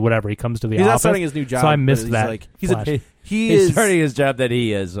explain that to me, whatever. He comes to the office. He's not starting his new job, so I missed he's that. Like, he's starting his job that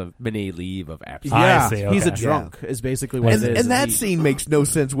he is a mini leave of absence. Yeah, I see, okay. He's a drunk is basically what it is. And that scene makes no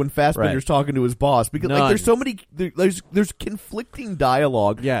sense when Fassbender's talking to his boss because like there's so many there's conflicting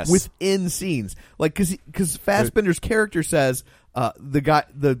dialogue within scenes. Like because Fassbender's character says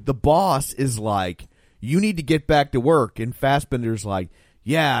the boss is like, you need to get back to work, and Fassbender's like,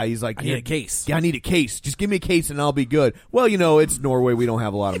 yeah, he's like, I need a case. Yeah, I need a case. Just give me a case and I'll be good. Well, it's Norway. We don't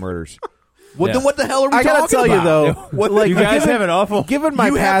have a lot of murders. Then what the hell are we talking about? I gotta tell you though, what, you guys have an awful. Given my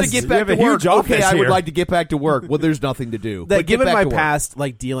you past, have to get back to work. Okay, I would like to get back to work. Well, there's nothing to do. That given my past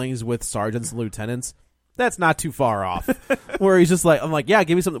dealings with sergeants and lieutenants, that's not too far off. Where he's just like, I'm like, yeah,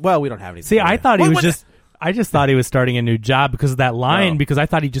 give me something. Well, we don't have anything. See, I thought he was just. I just thought he was starting a new job because of that line, because I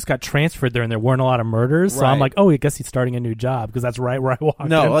thought he just got transferred there and there weren't a lot of murders. So I'm like, oh, I guess he's starting a new job because that's right where I walked in.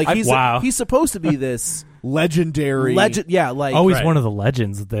 No, like he's supposed to be this legendary legend. Yeah, like he's one of the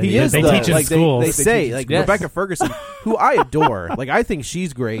legends that he is. They teach in schools. They say like Rebecca Ferguson, who I adore. Like I think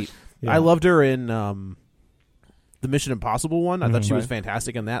she's great. Yeah. I loved her in the Mission Impossible one. I thought she was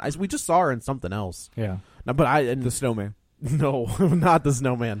fantastic in that. We just saw her in something else. Yeah, no, but The Snowman. No, not The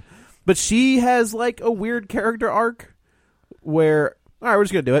Snowman. But she has like a weird character arc where, all right, we're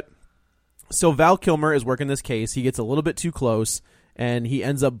just going to do it. So Val Kilmer is working this case. He gets a little bit too close, and he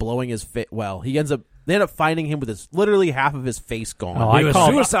ends up blowing his face. Well, they end up finding him with literally half of his face gone. Oh, he was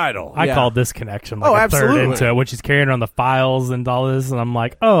suicidal. I called this connection like a third into it when she's carrying around the files and all this, and I'm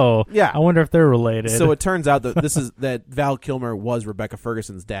like, I wonder if they're related. So it turns out that that Val Kilmer was Rebecca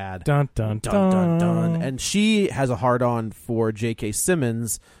Ferguson's dad. Dun dun dun dun dun dun. And she has a hard-on for J.K.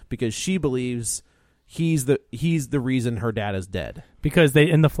 Simmons because she believes he's the reason her dad is dead. Because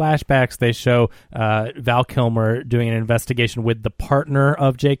in the flashbacks they show Val Kilmer doing an investigation with the partner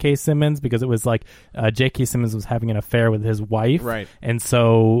of J.K. Simmons, because it was like J.K. Simmons was having an affair with his wife, right? And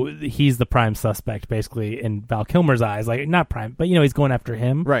so he's the prime suspect basically in Val Kilmer's eyes, like not prime, but he's going after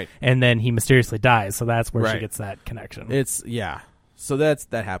him, right? And then he mysteriously dies, so that's where she gets that connection. So that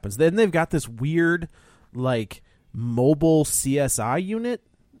happens. Then they've got this weird like mobile CSI unit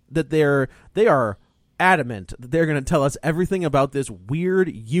that they are adamant that they're going to tell us everything about this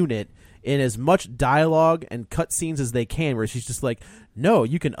weird unit in as much dialogue and cutscenes as they can, where she's just like, no,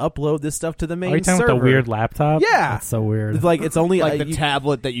 you can upload this stuff to the main server. Are you talking about the weird laptop? Yeah. That's so weird. It's like, it's only like the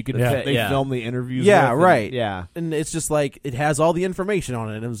tablet that you can film the interviews with. Right. Yeah. And it's just like, it has all the information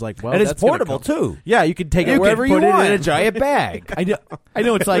on it. And it was like, well, and it's portable too. Yeah, you can take it wherever you want. Put it in a giant bag. I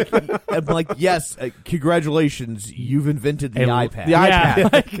know it's like, I'm like, yes, congratulations, you've invented the iPad. The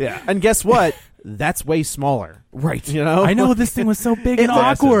iPad. Yeah. And guess what? That's way smaller, right? I know this thing was so big and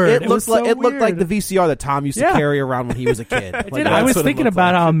awkward. It looked like the VCR that Tom used to carry around when he was a kid. I was thinking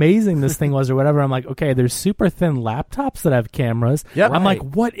about how amazing this thing was, or whatever. I'm like, okay, there's super thin laptops that have cameras. Yep. I'm like,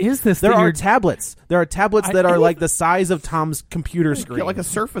 what is this? There are tablets. There are tablets that are like the size of Tom's computer screen, like a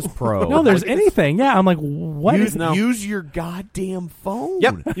Surface Pro. No, there's anything. Yeah, I'm like, what is use your goddamn phone.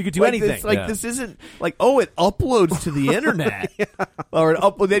 Yep, you could do anything. This isn't like it uploads to the internet, or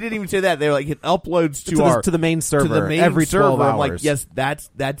they didn't even say that. They're like, it uploads to the main server every 12 hours. I'm like, yes, that's,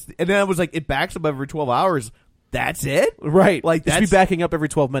 and then I was like, it backs up every 12 hours. That's it, right? Like that's be backing up every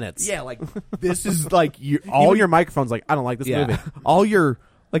 12 minutes. Yeah, like this is like all your microphones. Like, I don't like this movie. all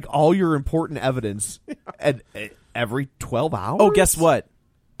your important evidence at every 12 hours. Oh, guess what?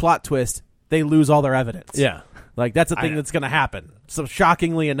 Plot twist: they lose all their evidence. Yeah, like that's a thing that's going to happen. So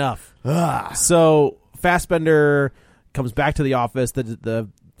shockingly enough, so Fassbender comes back to the office. The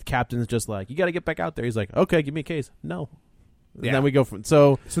captain's just like, you got to get back out there. He's like, okay, give me a case. No. And then we go from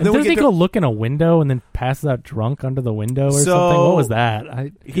so then does he go look in a window and then passes out drunk under the window or something? What was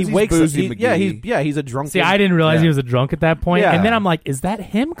that? He wakes up. He's a drunk. See, I didn't realize he was a drunk at that point. Yeah. And then I'm like, is that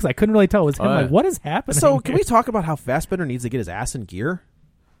him? Because I couldn't really tell it was him. Like, what is happening? So can we talk about how Fassbender needs to get his ass in gear?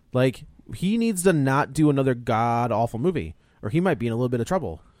 Like, he needs to not do another god awful movie, or he might be in a little bit of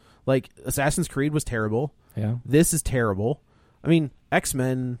trouble. Like, Assassin's Creed was terrible. Yeah, this is terrible. I mean,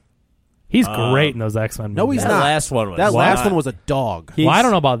 X-Men. He's great in those X-Men movies. No, he's not. Last one was a dog. Well, I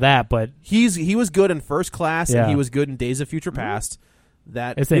don't know about that, but he was good in First Class, and he was good in Days of Future Past.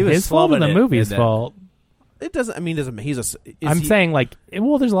 That is it his fault or the movie's fault? It doesn't. I mean, I'm saying like,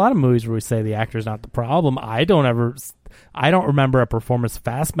 well, there's a lot of movies where we say the actor's not the problem. I don't remember a performance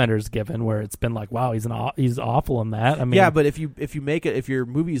Fassbender's given where it's been like, wow, he's awful in that. I mean, yeah, but if your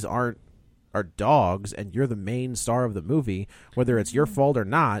movies are dogs and you're the main star of the movie, whether it's your fault or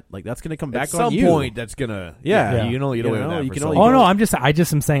not, like that's going to come back on you. At some point, that's gonna you can only. I'm just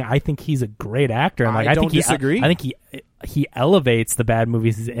saying I think he's a great actor. And like I think disagree. I think he elevates the bad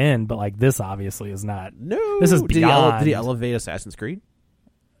movies he's in, but like this obviously is not. No, this is beyond. Did he elevate Assassin's Creed?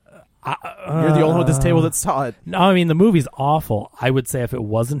 You're the only one at this table that saw it. No, I mean the movie's awful. I would say if it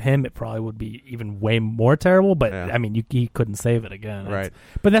wasn't him, it probably would be even way more terrible. But I mean, he couldn't save it again, right?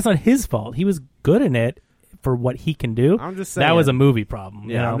 But that's not his fault. He was good in it for what he can do. I'm just saying that was a movie problem.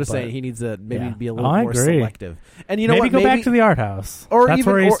 Yeah, I'm just saying he needs to maybe be a little more selective. And you know maybe what? Go back to the art house. That's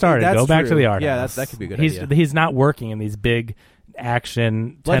where he started. Go back to the art house. Yeah, that could be a good idea. He's not working in these big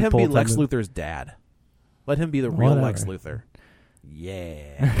action. Let him be Lex Luthor's dad. Let him be the real Lex Luthor.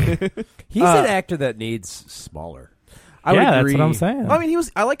 Yeah, he's an actor that needs smaller. I would agree. That's what I'm saying. I mean,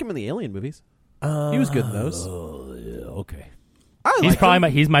 I like him in the Alien movies. He was good in those. Okay,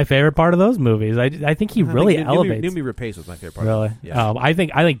 he's my favorite part of those movies. I think he really elevates. Noomi Rapace was my favorite part. Really? Yeah. I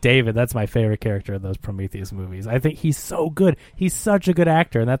think David. That's my favorite character of those Prometheus movies. I think he's so good. He's such a good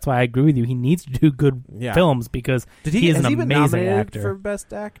actor, and that's why I agree with you. He needs to do good films because he is an amazing actor. For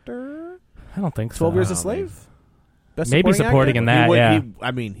Best Actor? I don't think so. 12 Years a Slave. Maybe supporting in that.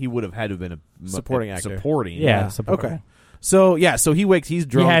 He would have had to have been a supporting actor. Supporting. Supporting. Okay. So he wakes. He's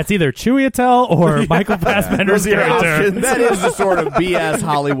drunk. Yeah, it's either Chewie Attell or Michael Fassbender's character. That is the sort of BS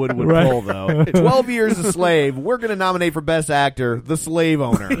Hollywood would pull, though. 12 Years a Slave. We're going to nominate for Best Actor the slave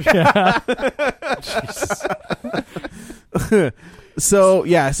owner. So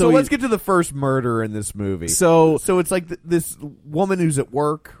let's get to the first murder in this movie. So it's like this woman who's at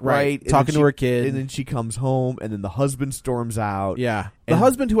work, right? Talking to her kid. And then she comes home, and then the husband storms out. Yeah. The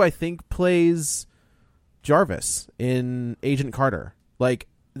husband who I think plays Jarvis in Agent Carter. Like,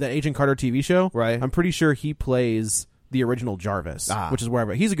 the Agent Carter TV show. Right. I'm pretty sure he plays the original Jarvis, which is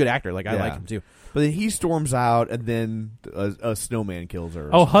wherever. He's a good actor. Like, I like him, too. But then he storms out, and then a snowman kills her.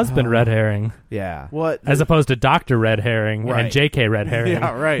 Oh, husband red herring. Yeah. What? As opposed to Dr. Red Herring and JK Red Herring.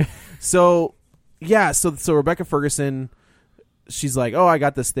 Yeah, right. So Rebecca Ferguson, she's like, oh, I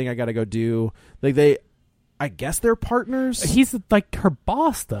got this thing I got to go do. Like, I guess they're partners. He's like her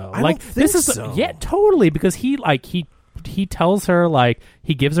boss, though. I like don't think this is so. Yeah, totally. Because he tells her, like,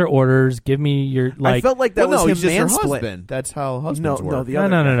 he gives her orders. Give me your, like. I felt like that was him he's just her mansplaining. husband. That's how husbands work.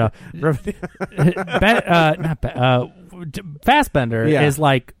 No. Fassbender is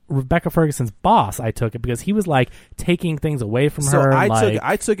like Rebecca Ferguson's boss. I took it because he was like taking things away from her.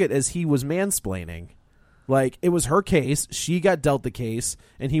 I took it as he was mansplaining. Like, it was her case. She got dealt the case,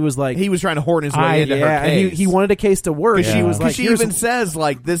 and he was like, he was trying to horn his way into her case. And he wanted a case to work. She was like, she even says,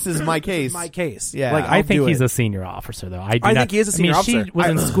 like, this is my case. My case. Yeah, like, I think he's a senior officer, though. I think he is a senior officer. She was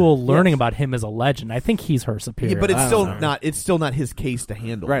in school learning about him as a legend. I think he's her superior. Yeah, but it's still not his case to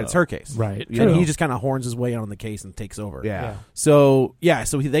handle. Right, though. it's her case. Right. And he just kind of horns his way out on the case and takes over. Yeah. So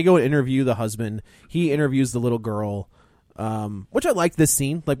they go and interview the husband. He interviews the little girl, which I liked this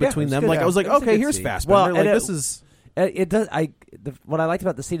scene, like, between them. Like, I was like, okay, here's Fassbender. Like, this is. It does. What I liked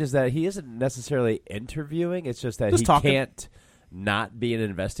about the scene is that he isn't necessarily interviewing. It's just that he can't not be an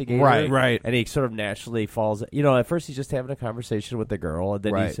investigator, right. And he sort of naturally falls. At first he's just having a conversation with the girl, and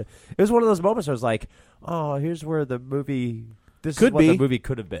then it was one of those moments where I was like, oh, here's where the movie. This is what the movie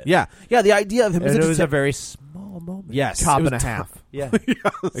could have been. Yeah. The idea of him it was a very small moment. Yes, cop and a half. Yeah,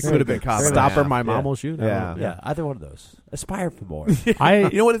 it could have been cop. Stop or my mom mom will shoot. Yeah, either one of those. Aspire for more. You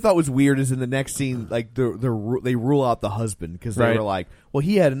know what I thought was weird is in the next scene, like they rule out the husband because they were like, well,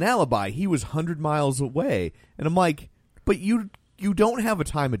 he had an alibi. He was 100 miles away, and I'm like, but you don't have a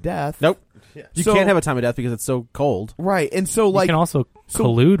time of death. Nope. Yeah. You can't have a time of death because it's so cold. Right, and so like you can also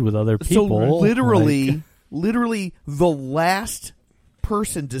collude with other people. So literally, the last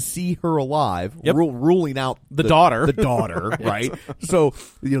person to see her alive, ruling out the daughter, right? So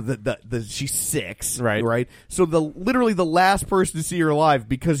she's 6, right? So literally the last person to see her alive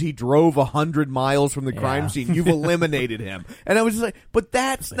because he drove 100 miles from the crime scene. You've eliminated him, and I was just like, but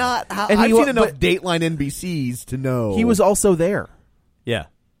that's not how. And I've seen enough Dateline NBCs to know he was also there. Yeah.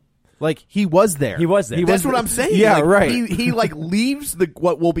 Like, he was there. That's what I'm saying. Yeah, like, right. He like leaves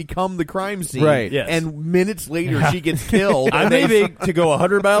what will become the crime scene, right? Yes. And minutes later, she gets killed. I'm leaving to go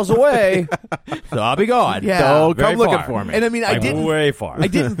 100 miles away, so I'll be gone. Yeah, so come looking for me. And I mean, I didn't way far. I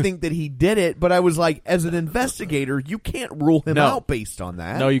didn't think that he did it, but I was like, as an investigator, you can't rule him out based on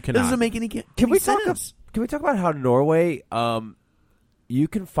that. No, you cannot. It doesn't make any sense. Can we talk about how Norway? You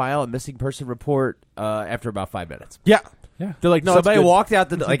can file a missing person report after about 5 minutes. Yeah. They're like, no, somebody walked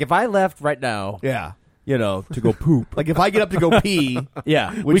out like, if I left right now, to go poop. Like, if I get up to go pee,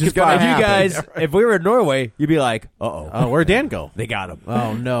 which is gonna happen. You guys, if we were in Norway, you'd be like, where'd Dan go? They got him.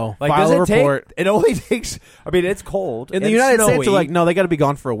 Oh no! Like, file a report. It only takes. I mean, it's cold in the United States. They're like, no, they got to be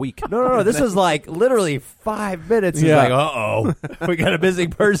gone for a week. No. This is like literally 5 minutes. It's like, we got a missing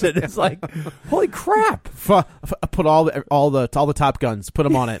person. It's like, holy crap! Put all the Top Guns. Put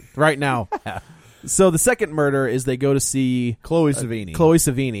them on it right now. So the second murder is they go to see Chloe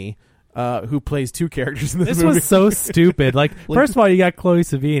Savini. Who plays two characters in this movie. movie. This was so stupid. Like, first of all, you got Chloe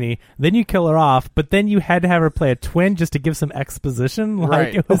Savini, then you kill her off, but then you had to have her play a twin just to give some exposition.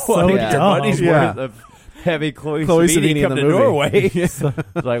 Like, it was so dumb. Money's worth of having Chloe Savini come to Norway. It's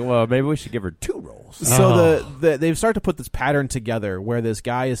like, well, maybe we should give her 2 roles. So they've started to put this pattern together where this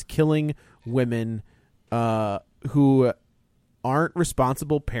guy is killing women who aren't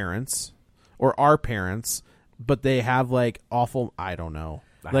responsible parents or are parents, but they have like awful. I don't know.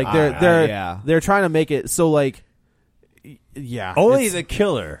 Like they're trying to make it so like. Yeah, only the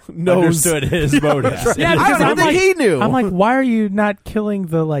killer understood his motives. Yeah, I don't think he knew. I'm like, why are you not killing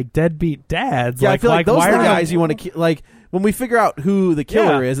the like deadbeat dads? Yeah, like, I feel like those are the guys you want to kill. Like, when we figure out who the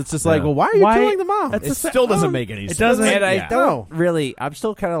killer is, it's just like, well, why are you killing the mom? It still doesn't make any sense. It doesn't. And I don't really. I'm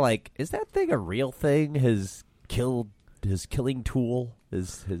still kind of like, is that thing a real thing? His killing tool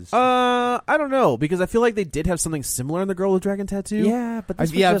is his. I don't know, because I feel like they did have something similar in the Girl with Dragon Tattoo. Yeah, but I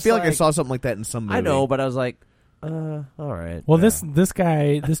feel like I saw something like that in some movie. I know, but I was like, all right. Well, this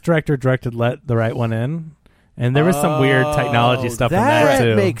director directed Let the Right One In, and there was some weird technology stuff in that too.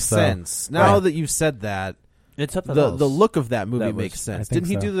 That makes sense. Now that you've said that, it's something the else. look of that movie makes sense. Didn't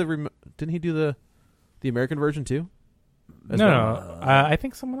he do the American version too? No. I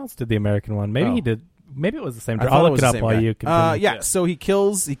think someone else did the American one. Maybe he did. Maybe it was the same. I'll look it up while you continue. So he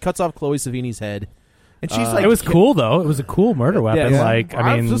cuts off Chloe Savini's head. And she's like, it was cool though. It was a cool murder weapon. Like,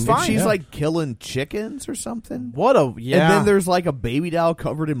 I mean, she's like killing chickens or something. And then there's like a baby doll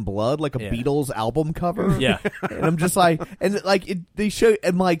covered in blood, like a Beatles album cover. Yeah, and I'm just like, and like they show,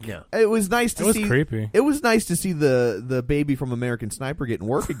 and like it was nice to see. It was creepy. It was nice to see the baby from American Sniper getting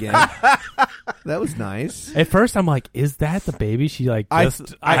work again. That was nice. At first, I'm like, is that the baby? She like, I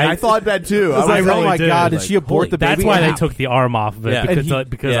thought that too. I was like, really oh my god, did she abort the baby? That's why they took the arm off of it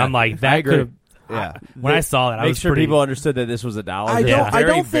because I'm like, that could. Yeah. When I saw that, I was sure people understood that this was a doll. I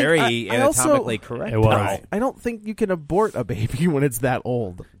don't very anatomically correct. It was. I don't think you can abort a baby when it's that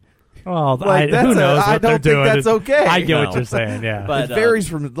old. Well, who knows what they're doing? That's okay. I get what you're saying. Yeah, but it varies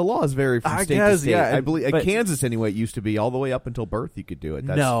from the laws vary from state to state. Yeah, I believe Kansas anyway. It used to be all the way up until birth you could do it.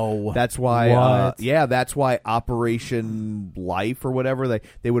 That's why. That's why Operation Life or whatever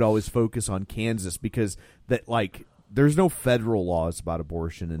they would always focus on Kansas because that like there's no federal laws about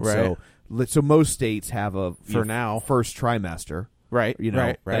abortion and so most states have first trimester. Right.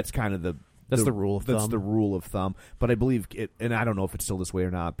 Right. That's kind of That's the rule of thumb. That's the rule of thumb. But I believe and I don't know if it's still this way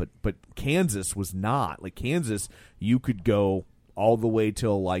or not, but Kansas was not. Like Kansas, you could go all the way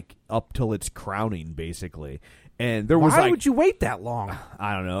till like up till its crowning, basically. And there was why would you wait that long?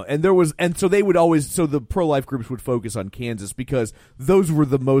 I don't know. And so they would so the pro-life groups would focus on Kansas because those were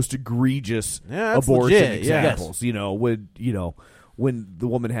the most egregious abortion examples. Yes. When the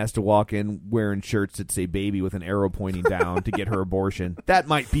woman has to walk in wearing shirts that say baby with an arrow pointing down to get her abortion, that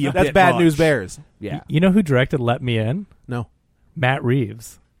might be a bit bad much. news bears. Yeah. You know who directed Let Me In? No. Matt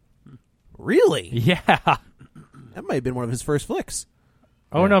Reeves. Really? Yeah. That might have been one of his first flicks.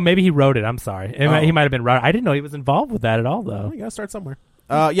 Oh, no, maybe he wrote it. I'm sorry. He might have been right. I didn't know he was involved with that at all, though. Well, you got to start somewhere.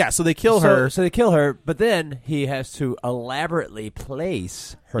 So they kill her. So they kill her, but then he has to elaborately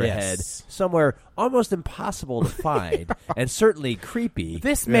place her head somewhere almost impossible to find and certainly creepy.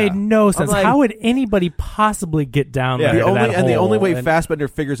 This made no sense. How would anybody possibly get down there? The only way Fassbender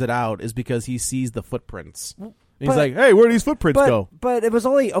figures it out is because he sees the footprints. He's like, hey, where do these footprints go? But it was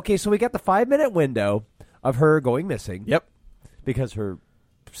only, so we got the 5-minute window of her going missing. Yep. Because her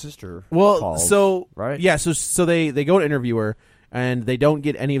sister calls, so they go to interview her. And they don't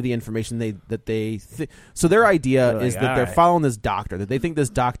get any of the information so their idea is that they're following this doctor, that they think this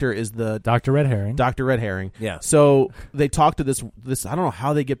doctor is the Dr. Red Herring. Dr. Red Herring. Yeah. So they talk to this I don't know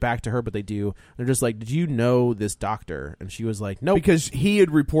how they get back to her, but they do. They're just like, did you know this doctor? And she was like, no. Because he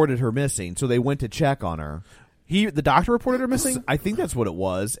had reported her missing, so they went to check on her. The doctor reported her missing? I think that's what it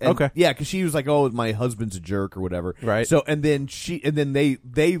was. And okay. Yeah, because she was like, oh, my husband's a jerk or whatever. Right. So, and then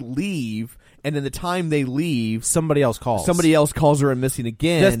they leave. And in the time they leave, somebody else calls. Somebody else calls her and missing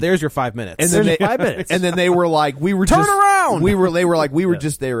again. There's your 5 minutes. And then 5 minutes. And then they were like, "We were turn around." They were like, "We were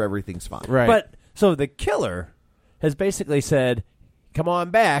just there. Everything's fine." Right. But so the killer has basically said, "Come on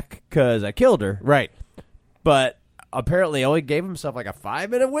back, because I killed her." Right. But apparently, only gave himself like a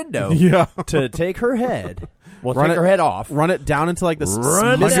 5-minute window. To take her head. Well, take her head off, run it down into like the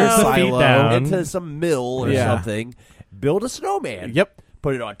silo, into some mill or something. Build a snowman. Yep.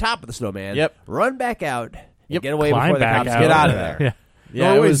 Put it on top of the snowman. Yep. Run back out. Yep. Get away before the cops get out of there.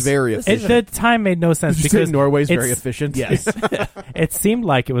 Yeah, Norway's very efficient. The time made no sense because Norway's very efficient. Yes. It seemed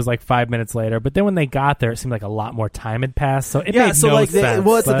like it was like 5 minutes later, but then when they got there, it seemed like a lot more time had passed. So it made no sense.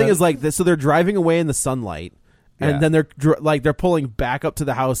 The thing is like this. So they're driving away in the sunlight. And then they're pulling back up to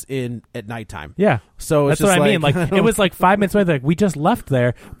the house at nighttime. Yeah, so that's what I mean. Like it was like 5 minutes later. Like we just left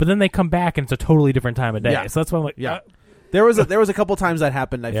there, but then they come back and it's a totally different time of day. Yeah. So that's why I'm like, There was a couple times that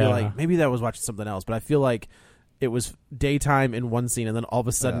happened. I feel like maybe that was watching something else, but I feel like it was daytime in one scene, and then all of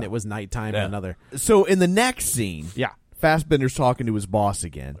a sudden it was nighttime in another. So in the next scene, Fassbender's talking to his boss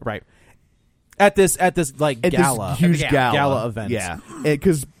again, right? At this like gala, this huge gala event,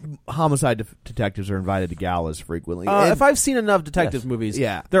 because homicide detectives are invited to galas frequently. If I've seen enough detective movies,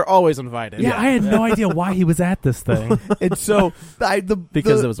 they're always invited. Yeah, I had no idea why he was at this thing, and so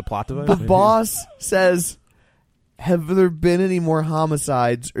because it was a plot device. The boss says, "Have there been any more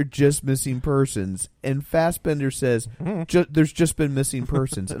homicides or just missing persons?" And Fassbender says, "There's just been missing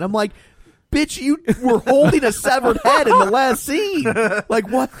persons." And I'm like, bitch, you were holding a severed head in the last scene. Like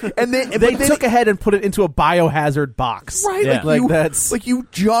what? And they took a head and put it into a biohazard box. Right. Yeah. Like you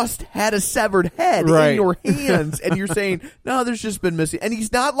just had a severed head in your hands, and you're saying, no, there's just been missing. And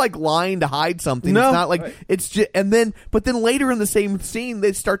he's not like lying to hide something. No. It's not like it's just. But then later in the same scene,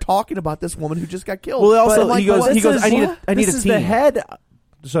 they start talking about this woman who just got killed. Well, also he goes, I need a team. The head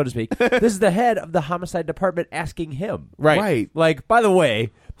so to speak. This is the head of the homicide department asking him. Right. Like, by the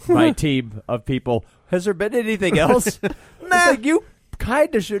way, my team of people, has there been anything else? Like, you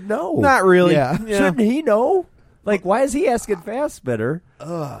kind of should know. Not really. Yeah. Shouldn't he know? Like, why is he asking Fassbender?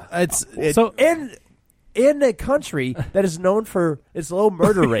 It's So In a country that is known for its low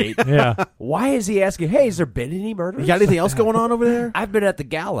murder rate, yeah. why is he asking, hey, has there been any murders? You got anything else going on over there? I've been at the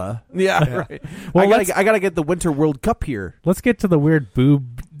gala. Yeah, right. Well, I gotta get the Winter World Cup here. Let's get to the weird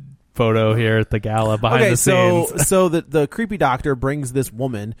boob photo here at the gala behind the scenes. So the creepy doctor brings this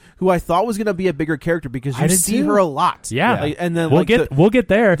woman who I thought was going to be a bigger character because you see her a lot. Yeah, like, and then we'll get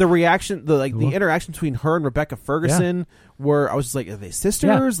there. The reaction, the interaction between her and Rebecca Ferguson, where I was just like, are they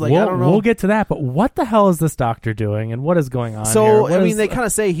sisters? Yeah. Like, I don't know. We'll get to that. But what the hell is this doctor doing, and what is going on? So here? I mean, they kind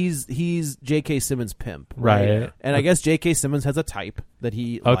of say he's J.K. Simmons' pimp, right? And I guess J.K. Simmons has a type that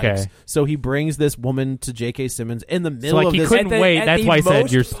he likes. So he brings this woman to J.K. Simmons in the middle of he this. couldn't wait. That's why I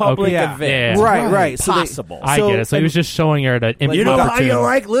said you're public event. Right. Possible. I get it. So he was just showing her that. You know how you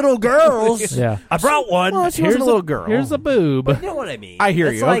like little girls? Yeah, I brought one. Well, she wasn't a little girl. Here's a boob. But you know what I mean? I hear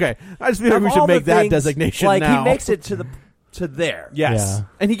it's you. Like, okay, I just feel like we should make that designation like now. he makes it to there. Yes, Yeah.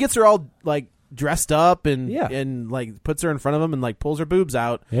 and he gets her all like dressed up and Yeah. and like puts her in front of him and like pulls her boobs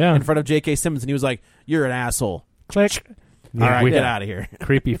out Yeah. in front of J.K. Simmons, and he was like, "You're an asshole." Click. All right, we get out of here.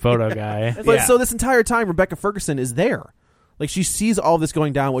 Creepy photo guy. But so this entire time, Rebecca Ferguson is there. Like, she sees all this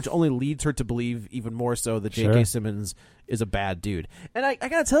going down, which only leads her to believe even more so that J.K. Sure. Simmons is a bad dude. And I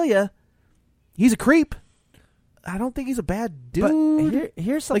gotta tell you, he's a creep. I don't think he's a bad dude. But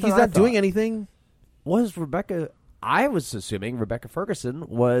here's something like, he's not doing anything. Was Rebecca... I was assuming Rebecca Ferguson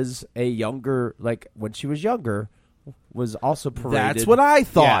was a younger... Like, when she was younger, was also paraded... That's what I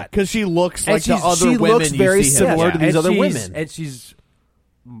thought. Because she looks And like the other she women looks you very see similar him. to these And other she's- women.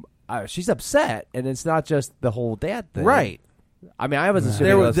 And she's upset, and it's not just the whole dad thing. Right. I mean, I was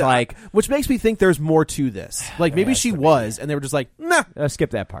assuming it was like... Which makes me think there's more to this. Like, maybe she was, and they were just like, nah.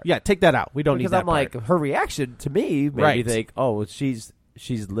 skip that part. Yeah, take that out. We don't need that I'm like, her reaction to me made me think, oh, she's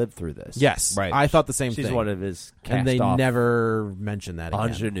lived through this. Yes. Right. I thought the same thing. She's one of his cast And they off never mention that again.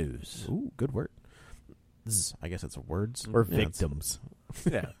 ingenues. Ooh, good word. I guess it's words. Or victims.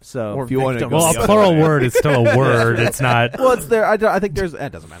 Yeah. So Or if you want to victims. Well, a plural word is still a word. It's not. Well, it's there. I think there's.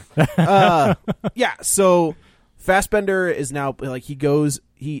 It doesn't matter. Yeah. So Fassbender is now like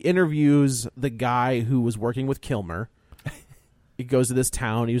he interviews the guy who was working with Kilmer. He goes to this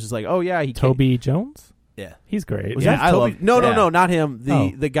town. He was just like, oh yeah, he Toby Jones. yeah. He's great. Was Yeah. that Toby? No, yeah. not him.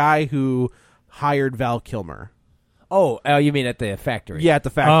 Oh. The guy who hired Val Kilmer. Oh, you mean at the factory? Yeah, at the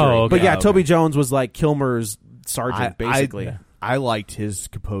factory. Oh, okay. But yeah, Okay. Toby Jones was like Kilmer's sergeant, basically. I liked his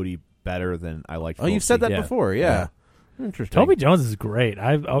Capote better than I liked. Oh, you've said that Yeah. before, yeah. Interesting. Toby Jones is great.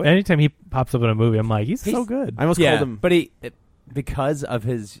 Anytime he pops up in a movie, I'm like, he's so good. I almost Yeah, called him. but because of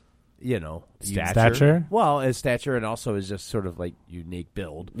his, Stature? Well, his stature and also his just sort of like unique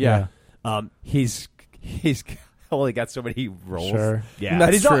build. Yeah. He's only got so many roles. Sure. Yeah, But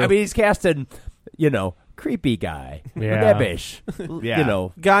that's he's true. I mean, he's casting, creepy guy, Yeah. nebbish, Yeah.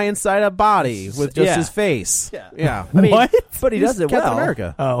 Guy inside a body with just Yeah. his face. Yeah. I mean, What? But he He's does it Captain well.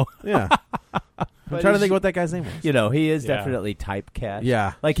 America. Oh. Yeah. I'm trying to think what that guy's name was. He is Yeah. definitely typecast.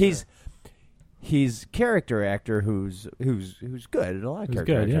 Yeah. like he's character actor who's good, and a lot of Who's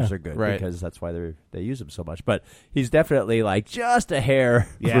character good, actors yeah. are good Right. because that's why they use him so much. But he's definitely like just a hair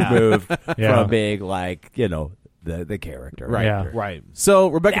Yeah. removed Yeah. from being like the character. Right. Yeah. Right. So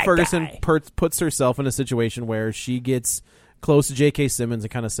Rebecca That Ferguson guy. puts herself in a situation where she gets close to J.K. Simmons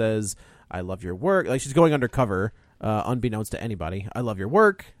and kind of says, I love your work. Like, she's going undercover, unbeknownst to anybody. I love your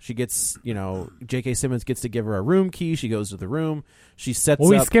work. She gets, J.K. Simmons gets to give her a room key. She goes to the room. She sets Well,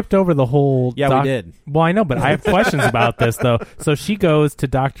 we up. skipped over the whole. Yeah, we did. Well, I know, but I have questions about this though. So she goes to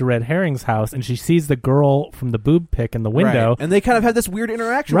Dr. Red Herring's house and she sees the girl from the boob pic in the window. Right. And they kind of have this weird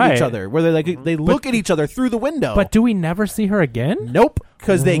interaction with Right. each other where they look at each other through the window. But do we never see her again? Nope,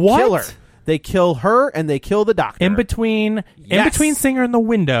 because they What? kill her. They kill her and they kill the doctor. In between Yes. seeing her in the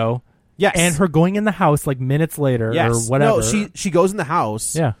window, Yes. and her going in the house like minutes later yes. or whatever. No, she goes in the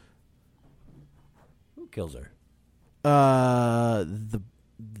house. Yeah. Who kills her? The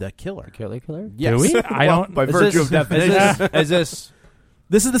killer. Killer? Yes. Do we? I don't. By virtue of definition. Is this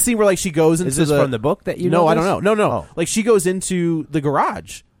This is the scene where like she goes into is this from the book that you No, know I don't this? know. No. Oh. Like she goes into the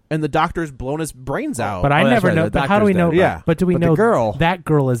garage and the doctor's blown his brains out. But I Oh, that's never right, know. the But how do we doctor's know? dead. Yeah. But do we But the know girl- that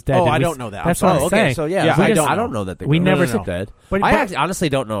girl is dead? Oh, Did I we don't know that. I'm That's what sorry. I'm okay, saying. so Yeah, yeah, I I don't don't know that the We girl never is know. dead. But- I but- actually, honestly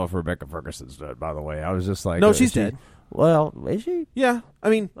don't know if Rebecca Ferguson's dead. By the way, I was just like, No, is she's she- dead. Well, is she? Yeah, I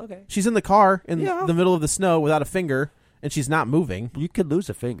mean, Okay. she's in the car in Yeah. the middle of the snow without a finger, and she's not moving. You could lose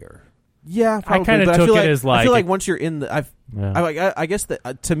a finger. Yeah, probably, I kind of took it as I feel like once you're in the, I guess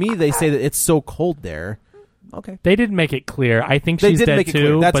that to me they say that it's so cold there. Okay, they didn't make it clear. I think she's dead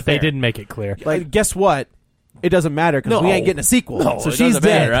too, but fair. they didn't make it clear. Like, guess what? It doesn't matter because we ain't getting a sequel. No, so she's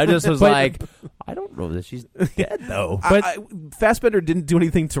dead. I just was like, I don't know that she's dead though. But Fassbender didn't do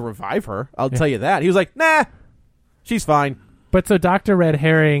anything to revive her. I'll tell you that. He was like, nah, she's fine. But so Dr. Red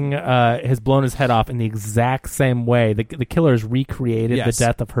Herring has blown his head off in the exact same way. The killers recreated the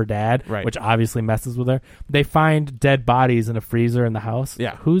death of her dad, which obviously messes with her. They find dead bodies in a freezer in the house.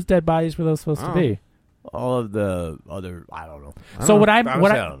 Yeah. Whose dead bodies were those supposed to be? All of the other, I don't know.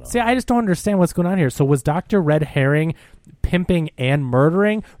 I just don't understand what's going on here. So was Dr. Red Herring pimping and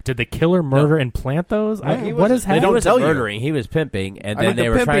murdering? Did the killer murder and plant those? What is happening? He wasn't murdering. He was pimping, and then they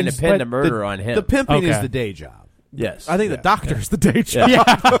were trying to pin the murder on him. The pimping is the day job. Yes, I think the doctor's the day job.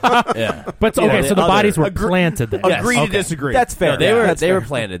 Yeah. But so the bodies were planted there. Agree to disagree. That's fair. No, they were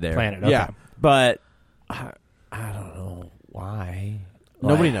planted there. Planted. Yeah, but I don't know why.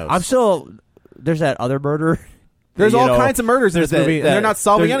 Nobody knows. I'm still. There's that other murder. There's all kinds of murders in this movie, and they're not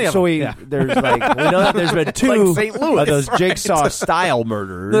solving any of them. There's we know that there's been two St. Louis. of those Jigsaw style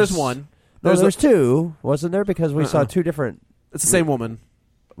murders. There's one. There's two, wasn't there? Because we saw two different. It's the same woman.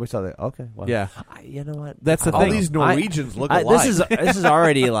 We saw that. Okay. Well, yeah. You know what? That's the all thing. All these Norwegians look alike. This is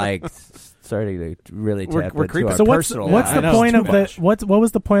already like starting to really tap we're into our so personal. what's the point of the what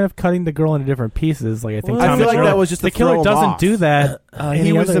was the point of cutting the girl into different pieces? Like I think I feel like that was just the killer doesn't do that.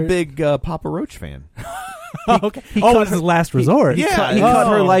 He was a big Papa Roach fan. Okay. He cut his last resort. He cut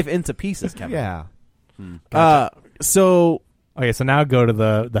her life into pieces, Kevin. Yeah. Gotcha. So now go to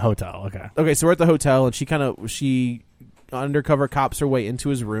the hotel. Okay, so we're at the hotel, and she undercover cops her way into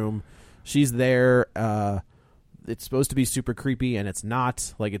his room. She's there. It's supposed to be super creepy, and it's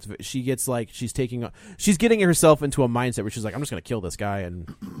not. Like she's getting herself into a mindset where she's like, I'm just gonna kill this guy,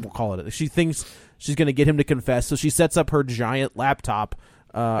 and we'll call it. She thinks she's gonna get him to confess, so she sets up her giant laptop.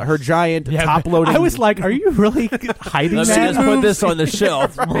 Her giant top-loading. I was like, "Are you really hiding that?" Let's put this on the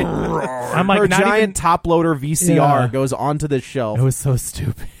shelf. I'm like, her giant top-loader VCR goes onto the shelf. It was so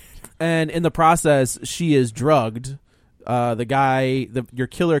stupid. And in the process, she is drugged. Your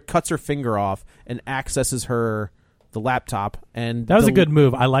killer cuts her finger off and accesses the laptop, and that was a good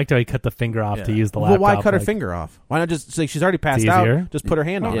move. I liked how he cut the finger off to use the laptop. Well, why cut her finger off? Why not just she's already passed out? Just put her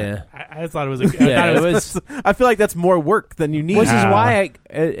hand on it. I thought it was. I feel like that's more work than you need. Which is why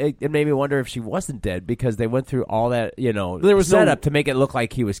it made me wonder if she wasn't dead, because they went through all that there was setup to make it look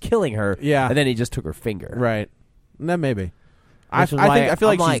like he was killing her. Yeah, and then he just took her finger. Right. Then maybe. I feel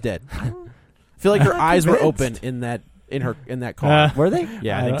like she's dead. I feel like her eyes were open in that car. Were they?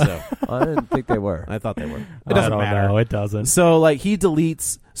 Yeah, I think so. I didn't think they were. I thought they were. It doesn't matter. No, it doesn't. So he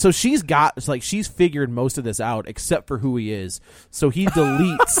deletes. So she's figured most of this out except for who he is. So he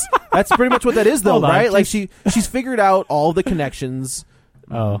deletes. That's pretty much what that is, though, right? Like she's figured out all the connections.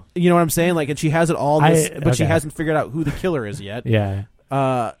 Oh, you know what I'm saying? Like, and she has it all, but she hasn't figured out who the killer is yet. Yeah.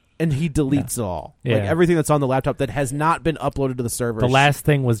 And he deletes it all. Yeah. Like everything that's on the laptop that has not been uploaded to the server. The last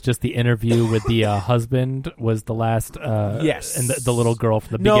thing was just the interview with the husband was the last. Yes. And the little girl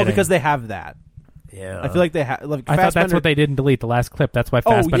from the beginning. No, because they have that. Yeah. I feel like they have. Like, I thought that's what they didn't delete, the last clip. That's why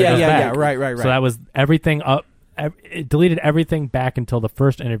Fassbender goes back. Yeah, right. So that was everything up. It deleted everything back until the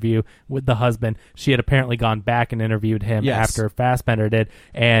first interview with the husband. She had apparently gone back and interviewed him after Fassbender did,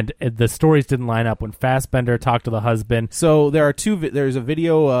 and the stories didn't line up when Fassbender talked to the husband. So there are there's a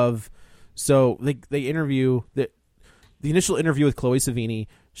video of, so they interview the initial interview with Chloe Savini.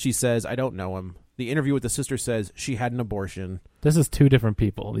 She says, "I don't know him." The interview with the sister says she had an abortion. This is two different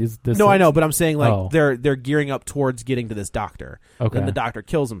people. I know, but I'm saying they're gearing up towards getting to this doctor. Okay. Then the doctor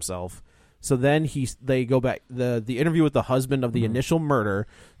kills himself. So then they go back. The interview with the husband of the initial murder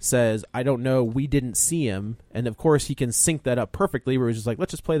says, "I don't know. We didn't see him." And of course, he can sync that up perfectly. Where he's just like, "Let's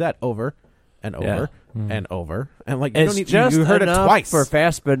just play that over and over and over." And like, it's you heard it twice for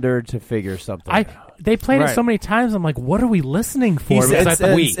Fassbender to figure something out. They played it so many times. I'm like, what are we listening for?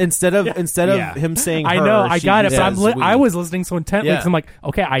 Instead of him saying, I know, I got it. But I was listening so intently because I'm like,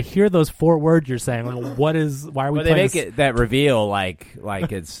 okay, I hear those 4 words you're saying. Like, why are we? They make it that reveal like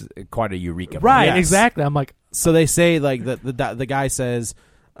it's quite a eureka. Right, yes. exactly. I'm like, so they say like the guy says,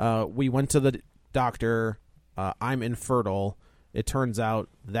 we went to the doctor. I'm infertile. It turns out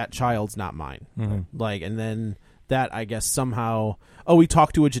that child's not mine. Mm-hmm. Like, and then that I guess somehow. Oh, we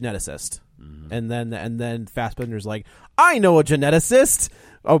talked to a geneticist. And then Fassbender's like, I know a geneticist,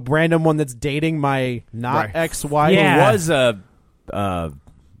 a random one that's dating my ex-wife. Yeah. He was a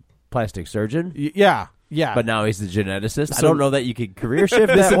plastic surgeon. Yeah. But now he's a geneticist. I don't know that you could career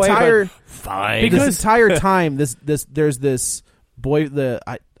shift this that entire, way. But fine. Because this entire time, there's this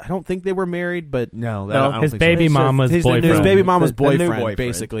I don't think they were married, but his baby mama's boyfriend. His baby mama's boyfriend,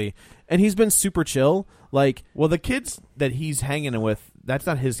 basically. And he's been super chill. Like, well, the kids that he's hanging with, that's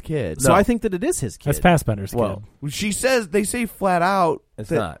not his kid. So I think that it is his kid. That's Fassbender's kid. They say flat out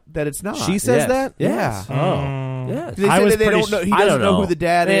that it's not. She says that? Yeah. Yes. They say they don't know. He doesn't know who the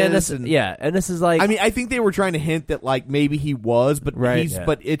dad is. And this is like. I mean, I think they were trying to hint that like maybe he was, but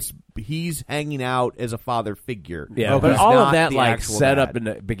he's hanging out as a father figure. Yeah, but all of that like set up in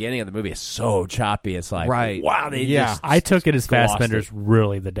the beginning of the movie is so choppy. It's like, wow, I took it as Fassbender's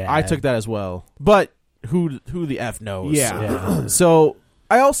really the dad. I took that as well, but who the F knows? Yeah. So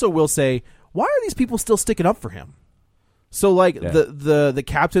I also will say, why are these people still sticking up for him? So like the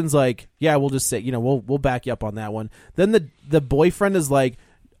captain's like, yeah, we'll just say, we'll back you up on that one. Then the boyfriend is like,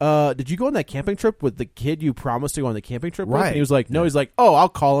 did you go on that camping trip with the kid you promised to go on the camping trip with? And he was like, no. He's like, oh, I'll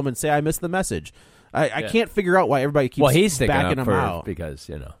call him and say I missed the message. I can't figure out why everybody keeps he's backing him out because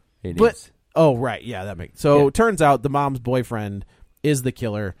he needs. But that makes so. It turns out the mom's boyfriend is the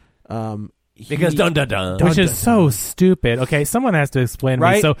killer. Because dun dun dun, which is so stupid. Okay, someone has to explain to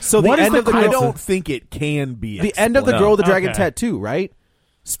me. So the what end is of the I don't think it can be the end of the girl with the dragon tattoo. Right?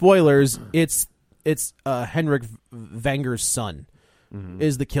 Spoilers. It's Henrik Vanger's son.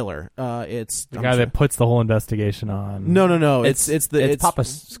 Is the killer. It's the guy that puts the whole investigation on. No. It's Papa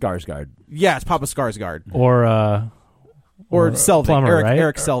Skarsgård. Yeah, it's Papa Skarsgård. Or Selvig. Plumber,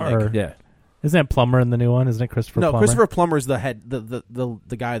 Eric Selvig. Yeah. Isn't that Plumber in the new one? Isn't it Christopher Plummer? No, Christopher Plummer's the head, the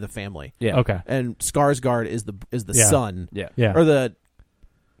guy of the family. Yeah. Okay. And Skarsgård is the son. Yeah. Or the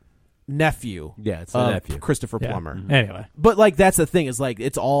nephew. Yeah, it's the nephew. Christopher Plummer. Anyway. But like that's the thing is like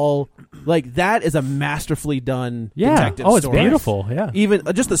it's all like that is a masterfully done detective story. It's beautiful. Yeah. Even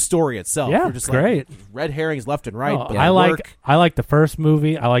just the story itself. Yeah, You're just it's great. Red herrings left and right. But I like the first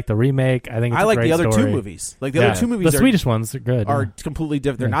movie. I like the remake. I think it's I like a great the other story. two movies. Like the other two movies the Swedish ones are good. Are completely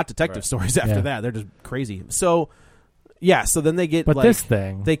different. They're not detective stories after that. They're just crazy. So so then they get this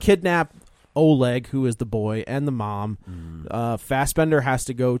thing. They kidnap Oleg, who is the boy, and the mom. Fassbender has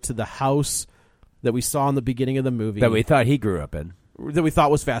to go to the house that we saw in the beginning of the movie. That we thought he grew up in. That we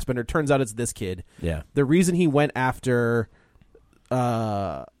thought was Fassbender. Turns out it's this kid. Yeah. The reason he went after,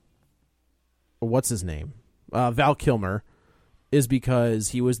 what's his name? Val Kilmer, is because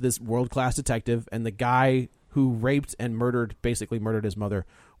he was this world-class detective, and the guy who raped and basically murdered his mother,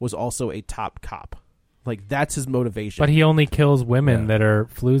 was also a top cop. Like, that's his motivation. But he only kills women that are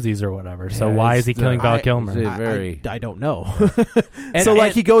floozies or whatever. So why is he killing Val Kilmer? I don't know. So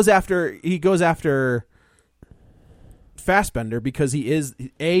like he goes after Fassbender because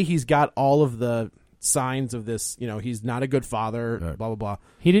he's got all of the signs of this. He's not a good father. Blah blah blah.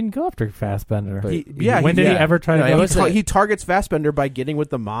 He didn't go after Fassbender. When did he ever try to? He targets Fassbender by getting with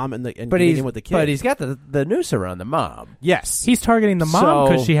the mom and getting in with the kid. But he's got the noose around the mom. Yes, he's targeting the mom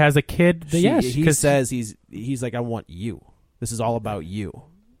because she has a kid. He says he's like, I want you. This is all about you.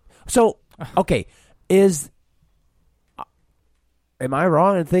 So okay, am I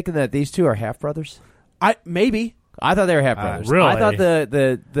wrong in thinking that these two are half brothers? Maybe. I thought they were half brothers. Really? I thought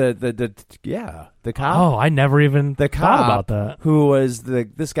the cop. Oh, I never even thought about that. Who was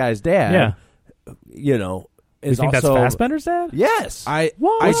this guy's dad? Yeah. Is you think also that's Fassbender's dad? Yes.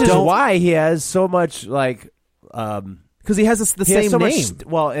 What? Which is why he has so much because he has the same name.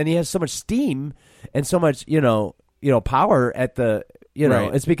 And he has so much steam and so much power at the.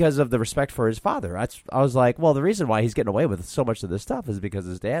 It's because of the respect for his father. I was like, well, the reason why he's getting away with so much of this stuff is because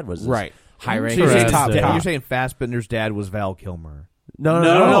his dad was high-ranking. You're saying Fassbender's dad was Val Kilmer.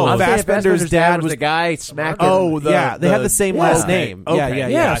 No. Fassbender's dad was the guy smacking. Oh, they have the same last name. Okay.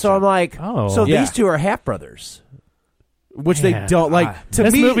 Yeah. So I'm like, these two are half brothers. Which they don't like. To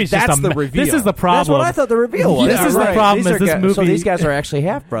this me, movie's that's just the reveal. This is the problem. That's what I thought the reveal was. This is the problem. So these guys are actually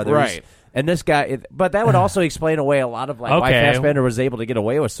half brothers, right? And this guy, but that would also explain away a lot of why Fassbender was able to get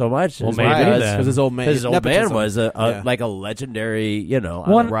away with so much. Well, maybe because his old man, was like a legendary,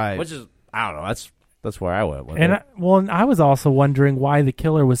 right? Which is I don't know. That's where I went with it. And I was also wondering why the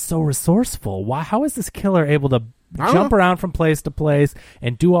killer was so resourceful. How is this killer able to jump around from place to place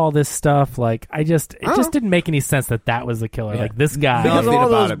and do all this stuff? Like it just didn't make any sense that was the killer. Like this guy. Nothing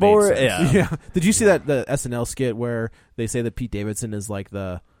about it made sense. Yeah. Did you see the SNL skit where they say that Pete Davidson is like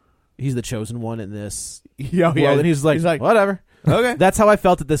he's the chosen one in this? Yeah. And he's like, whatever. Okay. That's how I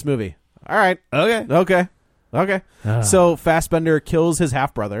felt at this movie. All right. Okay. So Fassbender kills his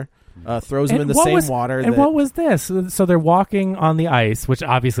half brother. throws him in the same water. And what was this? So they're walking on the ice, which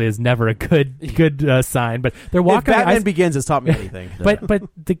obviously is never a good sign. But they're walking. If Batman on the ice. Begins has taught me anything. But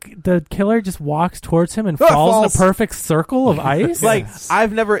the killer just walks towards him and falls in a perfect circle of ice. Like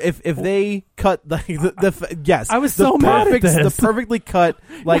I've never if they cut yes, I was so mad at this. The perfectly cut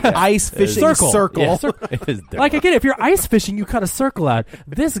ice fishing circle. Yeah, like again, if you're ice fishing, you cut a circle out.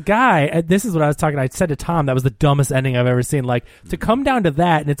 This guy, this is what I was talking. I said to Tom that was the dumbest ending I've ever seen. Like to come down to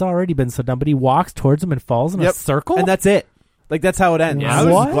that, and it's already been so dumb. But he walks towards him and falls in a circle, and that's it. Like that's how it ends. Yeah, I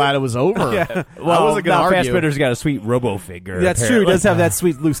was just glad it was over. Yeah. Well, Fassbender's got a sweet robo figure. That's true. He does have that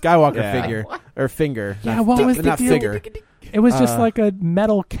sweet Luke Skywalker figure or finger. Yeah, what was the deal? Figure. It was just like a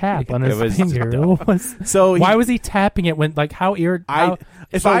metal cap on his finger. So why was he tapping it when how irritating?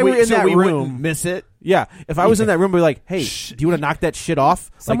 If I were in that room, miss it. Yeah, if I was in that room, I'd be like, "Hey, do you want to knock that shit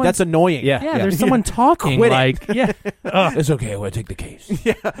off?" That's annoying. Yeah, there's someone talking. It's okay. I want to take the case.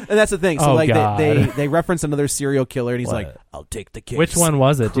 Yeah, and that's the thing. So they reference another serial killer, and he's like, "I'll take the case." Which one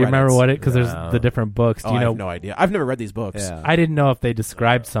was it? Do you remember what it? Because there's the different books. Do you know? I have no idea. I've never read these books. Yeah. I didn't know if they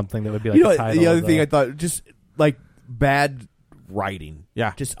described something that would be like the title. The other thing I thought just bad writing.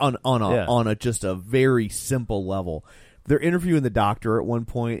 Yeah, just on a just a very simple level. They're interviewing the doctor at one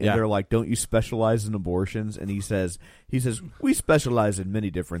point, and they're like, "Don't you specialize in abortions?" And he says, "We specialize in many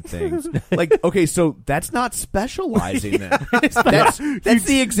different things." Okay, so that's not specializing. Then that's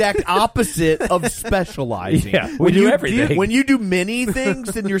the exact opposite of specializing. Yeah, we do everything. When you do many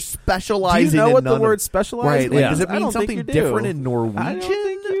things, then you're specializing. Do you know in what the word specialize? Right? Does it mean something different in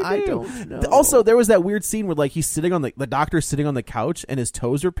Norwegian? I don't know. Also, there was that weird scene where he's sitting on the doctor's sitting on the couch and his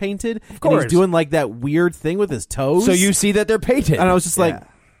toes are painted. Of course, and he's doing that weird thing with his toes. So you see that they're painted, and I was just we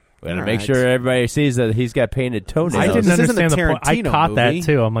gotta make sure everybody sees that he's got painted toenails. I didn't understand the point. I caught movie. that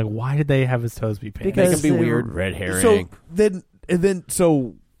too. I'm like, why did they have his toes be painted? Because they can be weird. Red herring.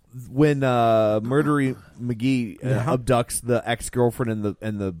 So when Murdery McGee abducts the ex-girlfriend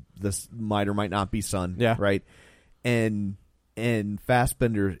and the might or might not be son, right, and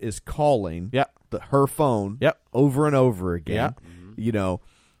Fassbender is calling her phone over and over again,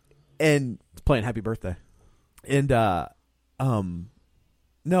 and it's playing Happy Birthday. And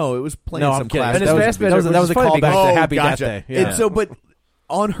no, it was playing some class. That was a callback to Happy Death Day. Yeah. And so, but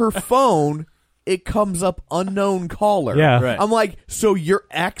on her phone, it comes up unknown caller. Yeah, right. I'm like, so your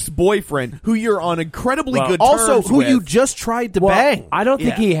ex-boyfriend, who you're on incredibly good terms also who with, you just tried to bang. I don't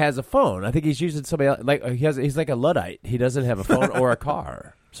think he has a phone. I think he's using somebody else. He's like a Luddite. He doesn't have a phone or a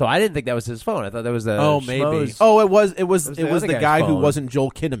car. So I didn't think that was his phone. I thought that was the maybe. Oh, it was the guy who wasn't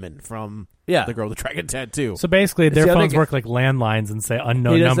Joel Kinnaman from The Girl with the Dragon Tattoo. So basically, their phones work like landlines and say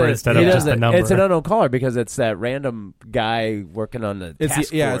unknown number instead of just a number. It's an unknown caller because it's that random guy working on the task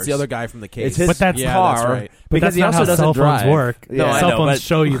force. It's the other guy from the case. It's his car. That's right. Because he also doesn't cell drive. Phones work. No, cell phones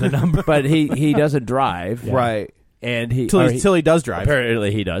show you the number. But he doesn't drive. Right. And till he does drive.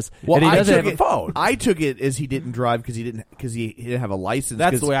 Apparently he does. Well, and he doesn't have a phone. I took it as he didn't drive because he didn't have a license.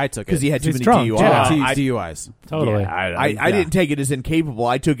 That's the way I took it. Because he had too many drunk. DUIs. DUIs. Totally. Yeah, I didn't take it as incapable.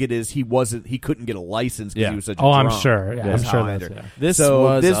 I took it as he couldn't get a license because he was such a drunk. I'm sure. Yeah, I'm sure that's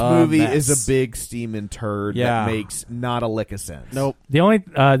This movie is a big steaming turd that makes not a lick of sense. Nope. The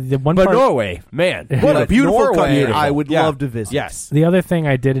one part. Norway, man, what a beautiful country. I would love to visit. Yes. The other thing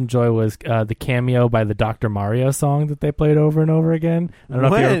I did enjoy was the cameo by the Dr. Mario song that they played over and over again. I don't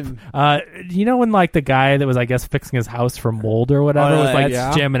know if you know when the guy that was fixing his house for mold or whatever was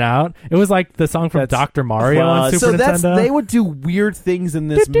jamming out. It was like the song from Dr. Mario on Super Nintendo. They would do weird things in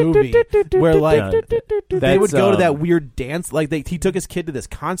this movie where they would go to that weird dance. He took his kid to this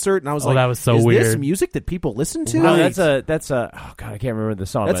concert, and I was that was so weird. Is this music that people listen to? No, that's a oh god, I can't remember the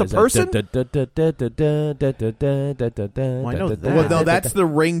song. That's a person. I know that. Well, no, that's the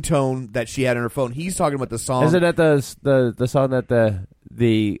ringtone that she had on her phone. He's talking about the song. Isn't that the song that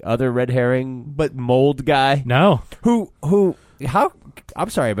the other red herring mold guy? No. How? I'm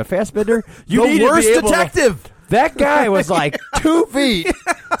sorry, but Fassbender, you need worst detective. That guy was 2 feet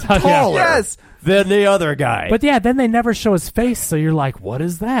taller than the other guy. But then they never show his face, so you're like, what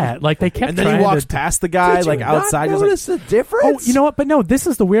is that? They kept and then he walks past the guy outside. Did you notice the difference? Oh, you know what? But no, this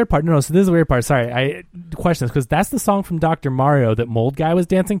is the weird part. No, so this is the weird part. Sorry, I question this because that's the song from Dr. Mario that Mold Guy was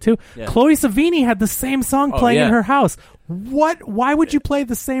dancing to. Yeah. Chloe Savini had the same song playing in her house. What? Why would you play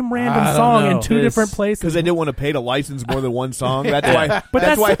the same random song in two different places? Because they didn't want to pay to license more than one song. That's why. But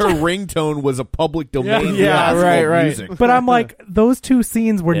that's why her ringtone was a public domain. Yeah, right. Music. But I'm like, those two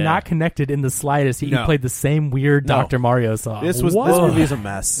scenes were not connected in the slightest. He played the same weird Dr. Mario song. This movie is a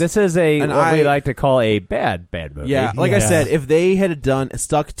mess. This is what we like to call a bad movie. Yeah, I said, if they had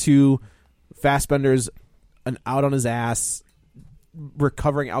stuck to Fassbender's an out on his ass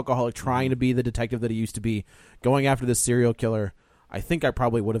recovering alcoholic trying to be the detective that he used to be, going after this serial killer, I think I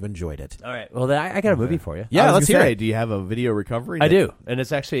probably would have enjoyed it. All right. Well, then I got a movie for you. Yeah, let's hear it. Do you have a video recovery? I do, and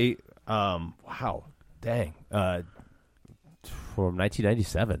it's actually wow, dang, from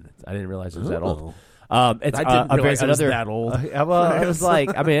 1997. I didn't realize it was that old. It's I didn't realize it was that old. Well, it was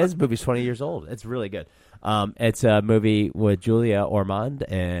like, I mean, this movie's 20 years old. It's really good. It's a movie with Julia Ormond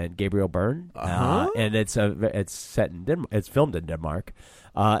and Gabriel Byrne, and it's set in it's filmed in Denmark,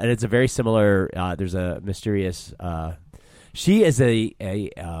 and it's a very similar. There's a mysterious. She is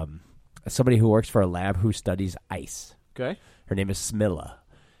a somebody who works for a lab who studies ice. Okay, her name is Smilla.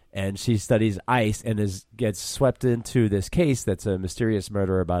 And she studies ice and gets swept into this case that's a mysterious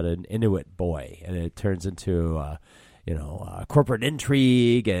murder about an Inuit boy, and it turns into corporate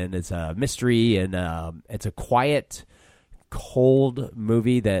intrigue, and it's a mystery, and it's a quiet, cold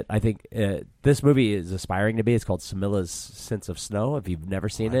movie that I think this movie is aspiring to be. It's called Smilla's Sense of Snow. If you've never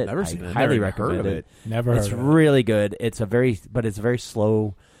seen it, I highly recommend it. Never. It's really good. It's a very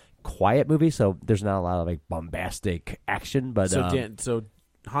slow, quiet movie. So there's not a lot of like bombastic action, but so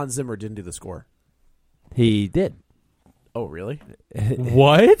Hans Zimmer didn't do the score. He did. Oh, really?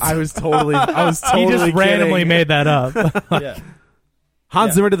 What? I was totally He just randomly made that up. Yeah.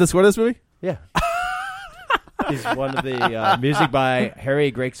 Hans Zimmer did the score to this movie? Yeah. He's one of the music by Harry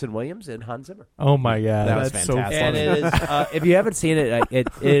Gregson Williams and Hans Zimmer. Oh my god, that was fantastic! So and it is, if you haven't seen it, it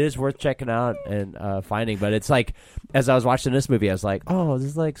is worth checking out and finding. But it's like, as I was watching this movie, I was like, oh, this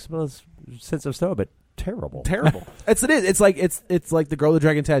is like Smilla's Sense of Snow, but terrible. It's like the Girl with the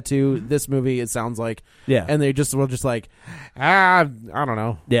Dragon Tattoo. This movie, it sounds like, and they just like, I don't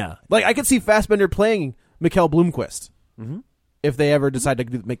know. Yeah, like I could see Fassbender playing Mikkel Blomkvist if they ever decide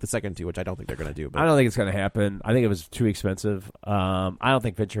to make the second two, which I don't think they're going to do. But I don't think it's going to happen. I think it was too expensive. I don't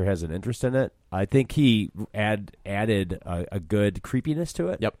think Fincher has an interest in it. I think he added a good creepiness to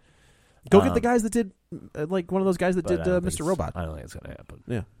it. Yep. Go get the guys that did like one of those guys that did Mr. Robot. I don't think it's going to happen.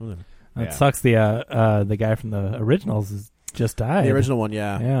 Yeah. Whatever. It sucks. The guy from the originals just died. The original one,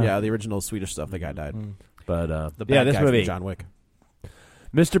 yeah. The original Swedish stuff. The guy died. But the bad this guy movie, from John Wick,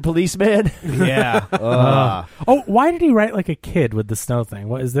 Mr. Policeman. Yeah. Why did he write like a kid with the snow thing?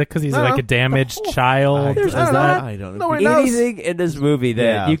 What is that? Because he's like a damaged child. I don't know. Anything in this movie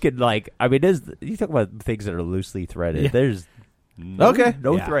that you could like. I mean, you talk about things that are loosely threaded. Yeah. There's no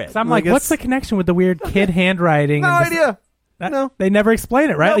thread. So I'm like, what's the connection with the weird kid handwriting? No idea. No, they never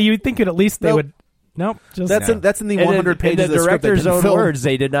explain it, right? Nope. You'd think at least they would. Nope, just that's in the 100 pages in the of the script. Director's own words,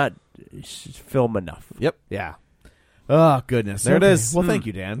 they did not film enough. Yep. Yeah. Oh, goodness. There it is. Well, thank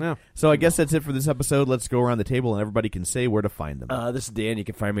you, Dan. Yeah. So I guess that's it for this episode. Let's go around the table and everybody can say where to find them. This is Dan. You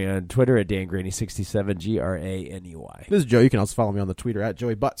can find me on Twitter at DanGraney67, GRANEY. This is Joe. You can also follow me on the Twitter at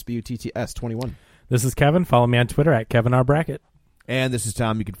Joey Butts, BUTTS21. This is Kevin. Follow me on Twitter at Kevin R. Brackett. And this is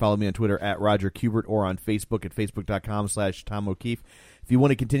Tom. You can follow me on Twitter at Roger Kubert or on Facebook at Facebook.com/Tom O'Keefe. If you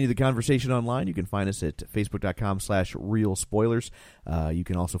want to continue the conversation online, you can find us at Facebook.com/Real Spoilers. You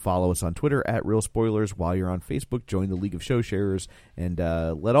can also follow us on Twitter at Real Spoilers. While you're on Facebook, join the League of Show Sharers and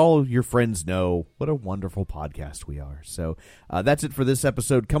let all your friends know what a wonderful podcast we are. So that's it for this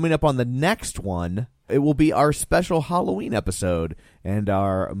episode. Coming up on the next one, it will be our special Halloween episode and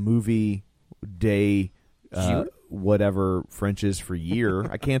our movie day whatever French is for year.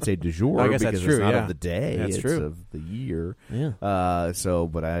 I can't say du jour because that's true, it's not of the day. That's it's true. of the year. Yeah.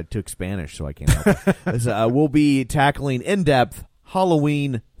 But I took Spanish, so I can't help it. We'll be tackling in-depth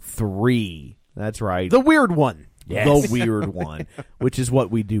Halloween 3. That's right. The weird one. Yes. The weird one, which is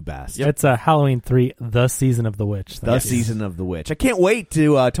what we do best. Yep. It's Halloween 3, The Season of the Witch. Season of the Witch. I can't wait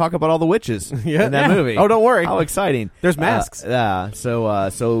to talk about all the witches in that movie. Oh, don't worry. How exciting. There's masks.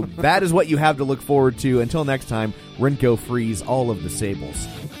 So that is what you have to look forward to. Until next time, Renko frees all of the sables.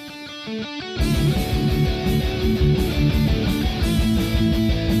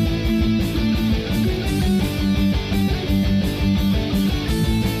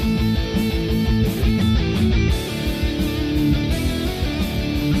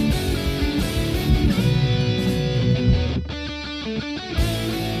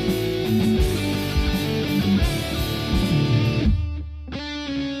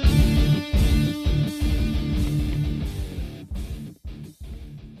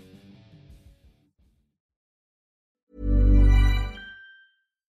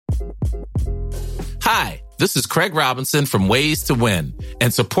 Hi, this is Craig Robinson from Ways to Win,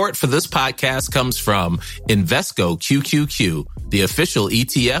 and support for this podcast comes from Invesco QQQ, the official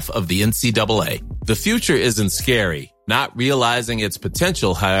ETF of the NCAA. The future isn't scary. Not realizing its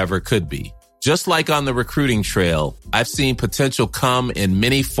potential, however, could be. Just like on the recruiting trail, I've seen potential come in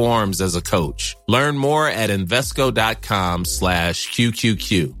many forms as a coach. Learn more at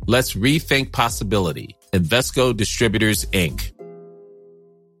Invesco.com/QQQ. Let's rethink possibility. Invesco Distributors, Inc.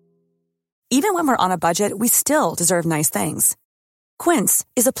 Even when we're on a budget, we still deserve nice things. Quince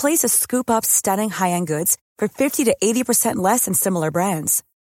is a place to scoop up stunning high-end goods for 50 to 80% less than similar brands.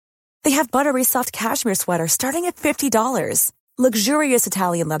 They have buttery soft cashmere sweaters starting at $50, luxurious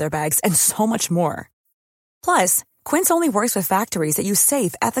Italian leather bags, and so much more. Plus, Quince only works with factories that use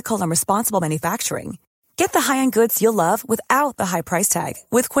safe, ethical, and responsible manufacturing. Get the high-end goods you'll love without the high price tag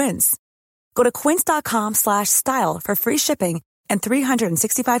with Quince. Go to quince.com/style for free shipping and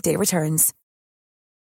 365-day returns.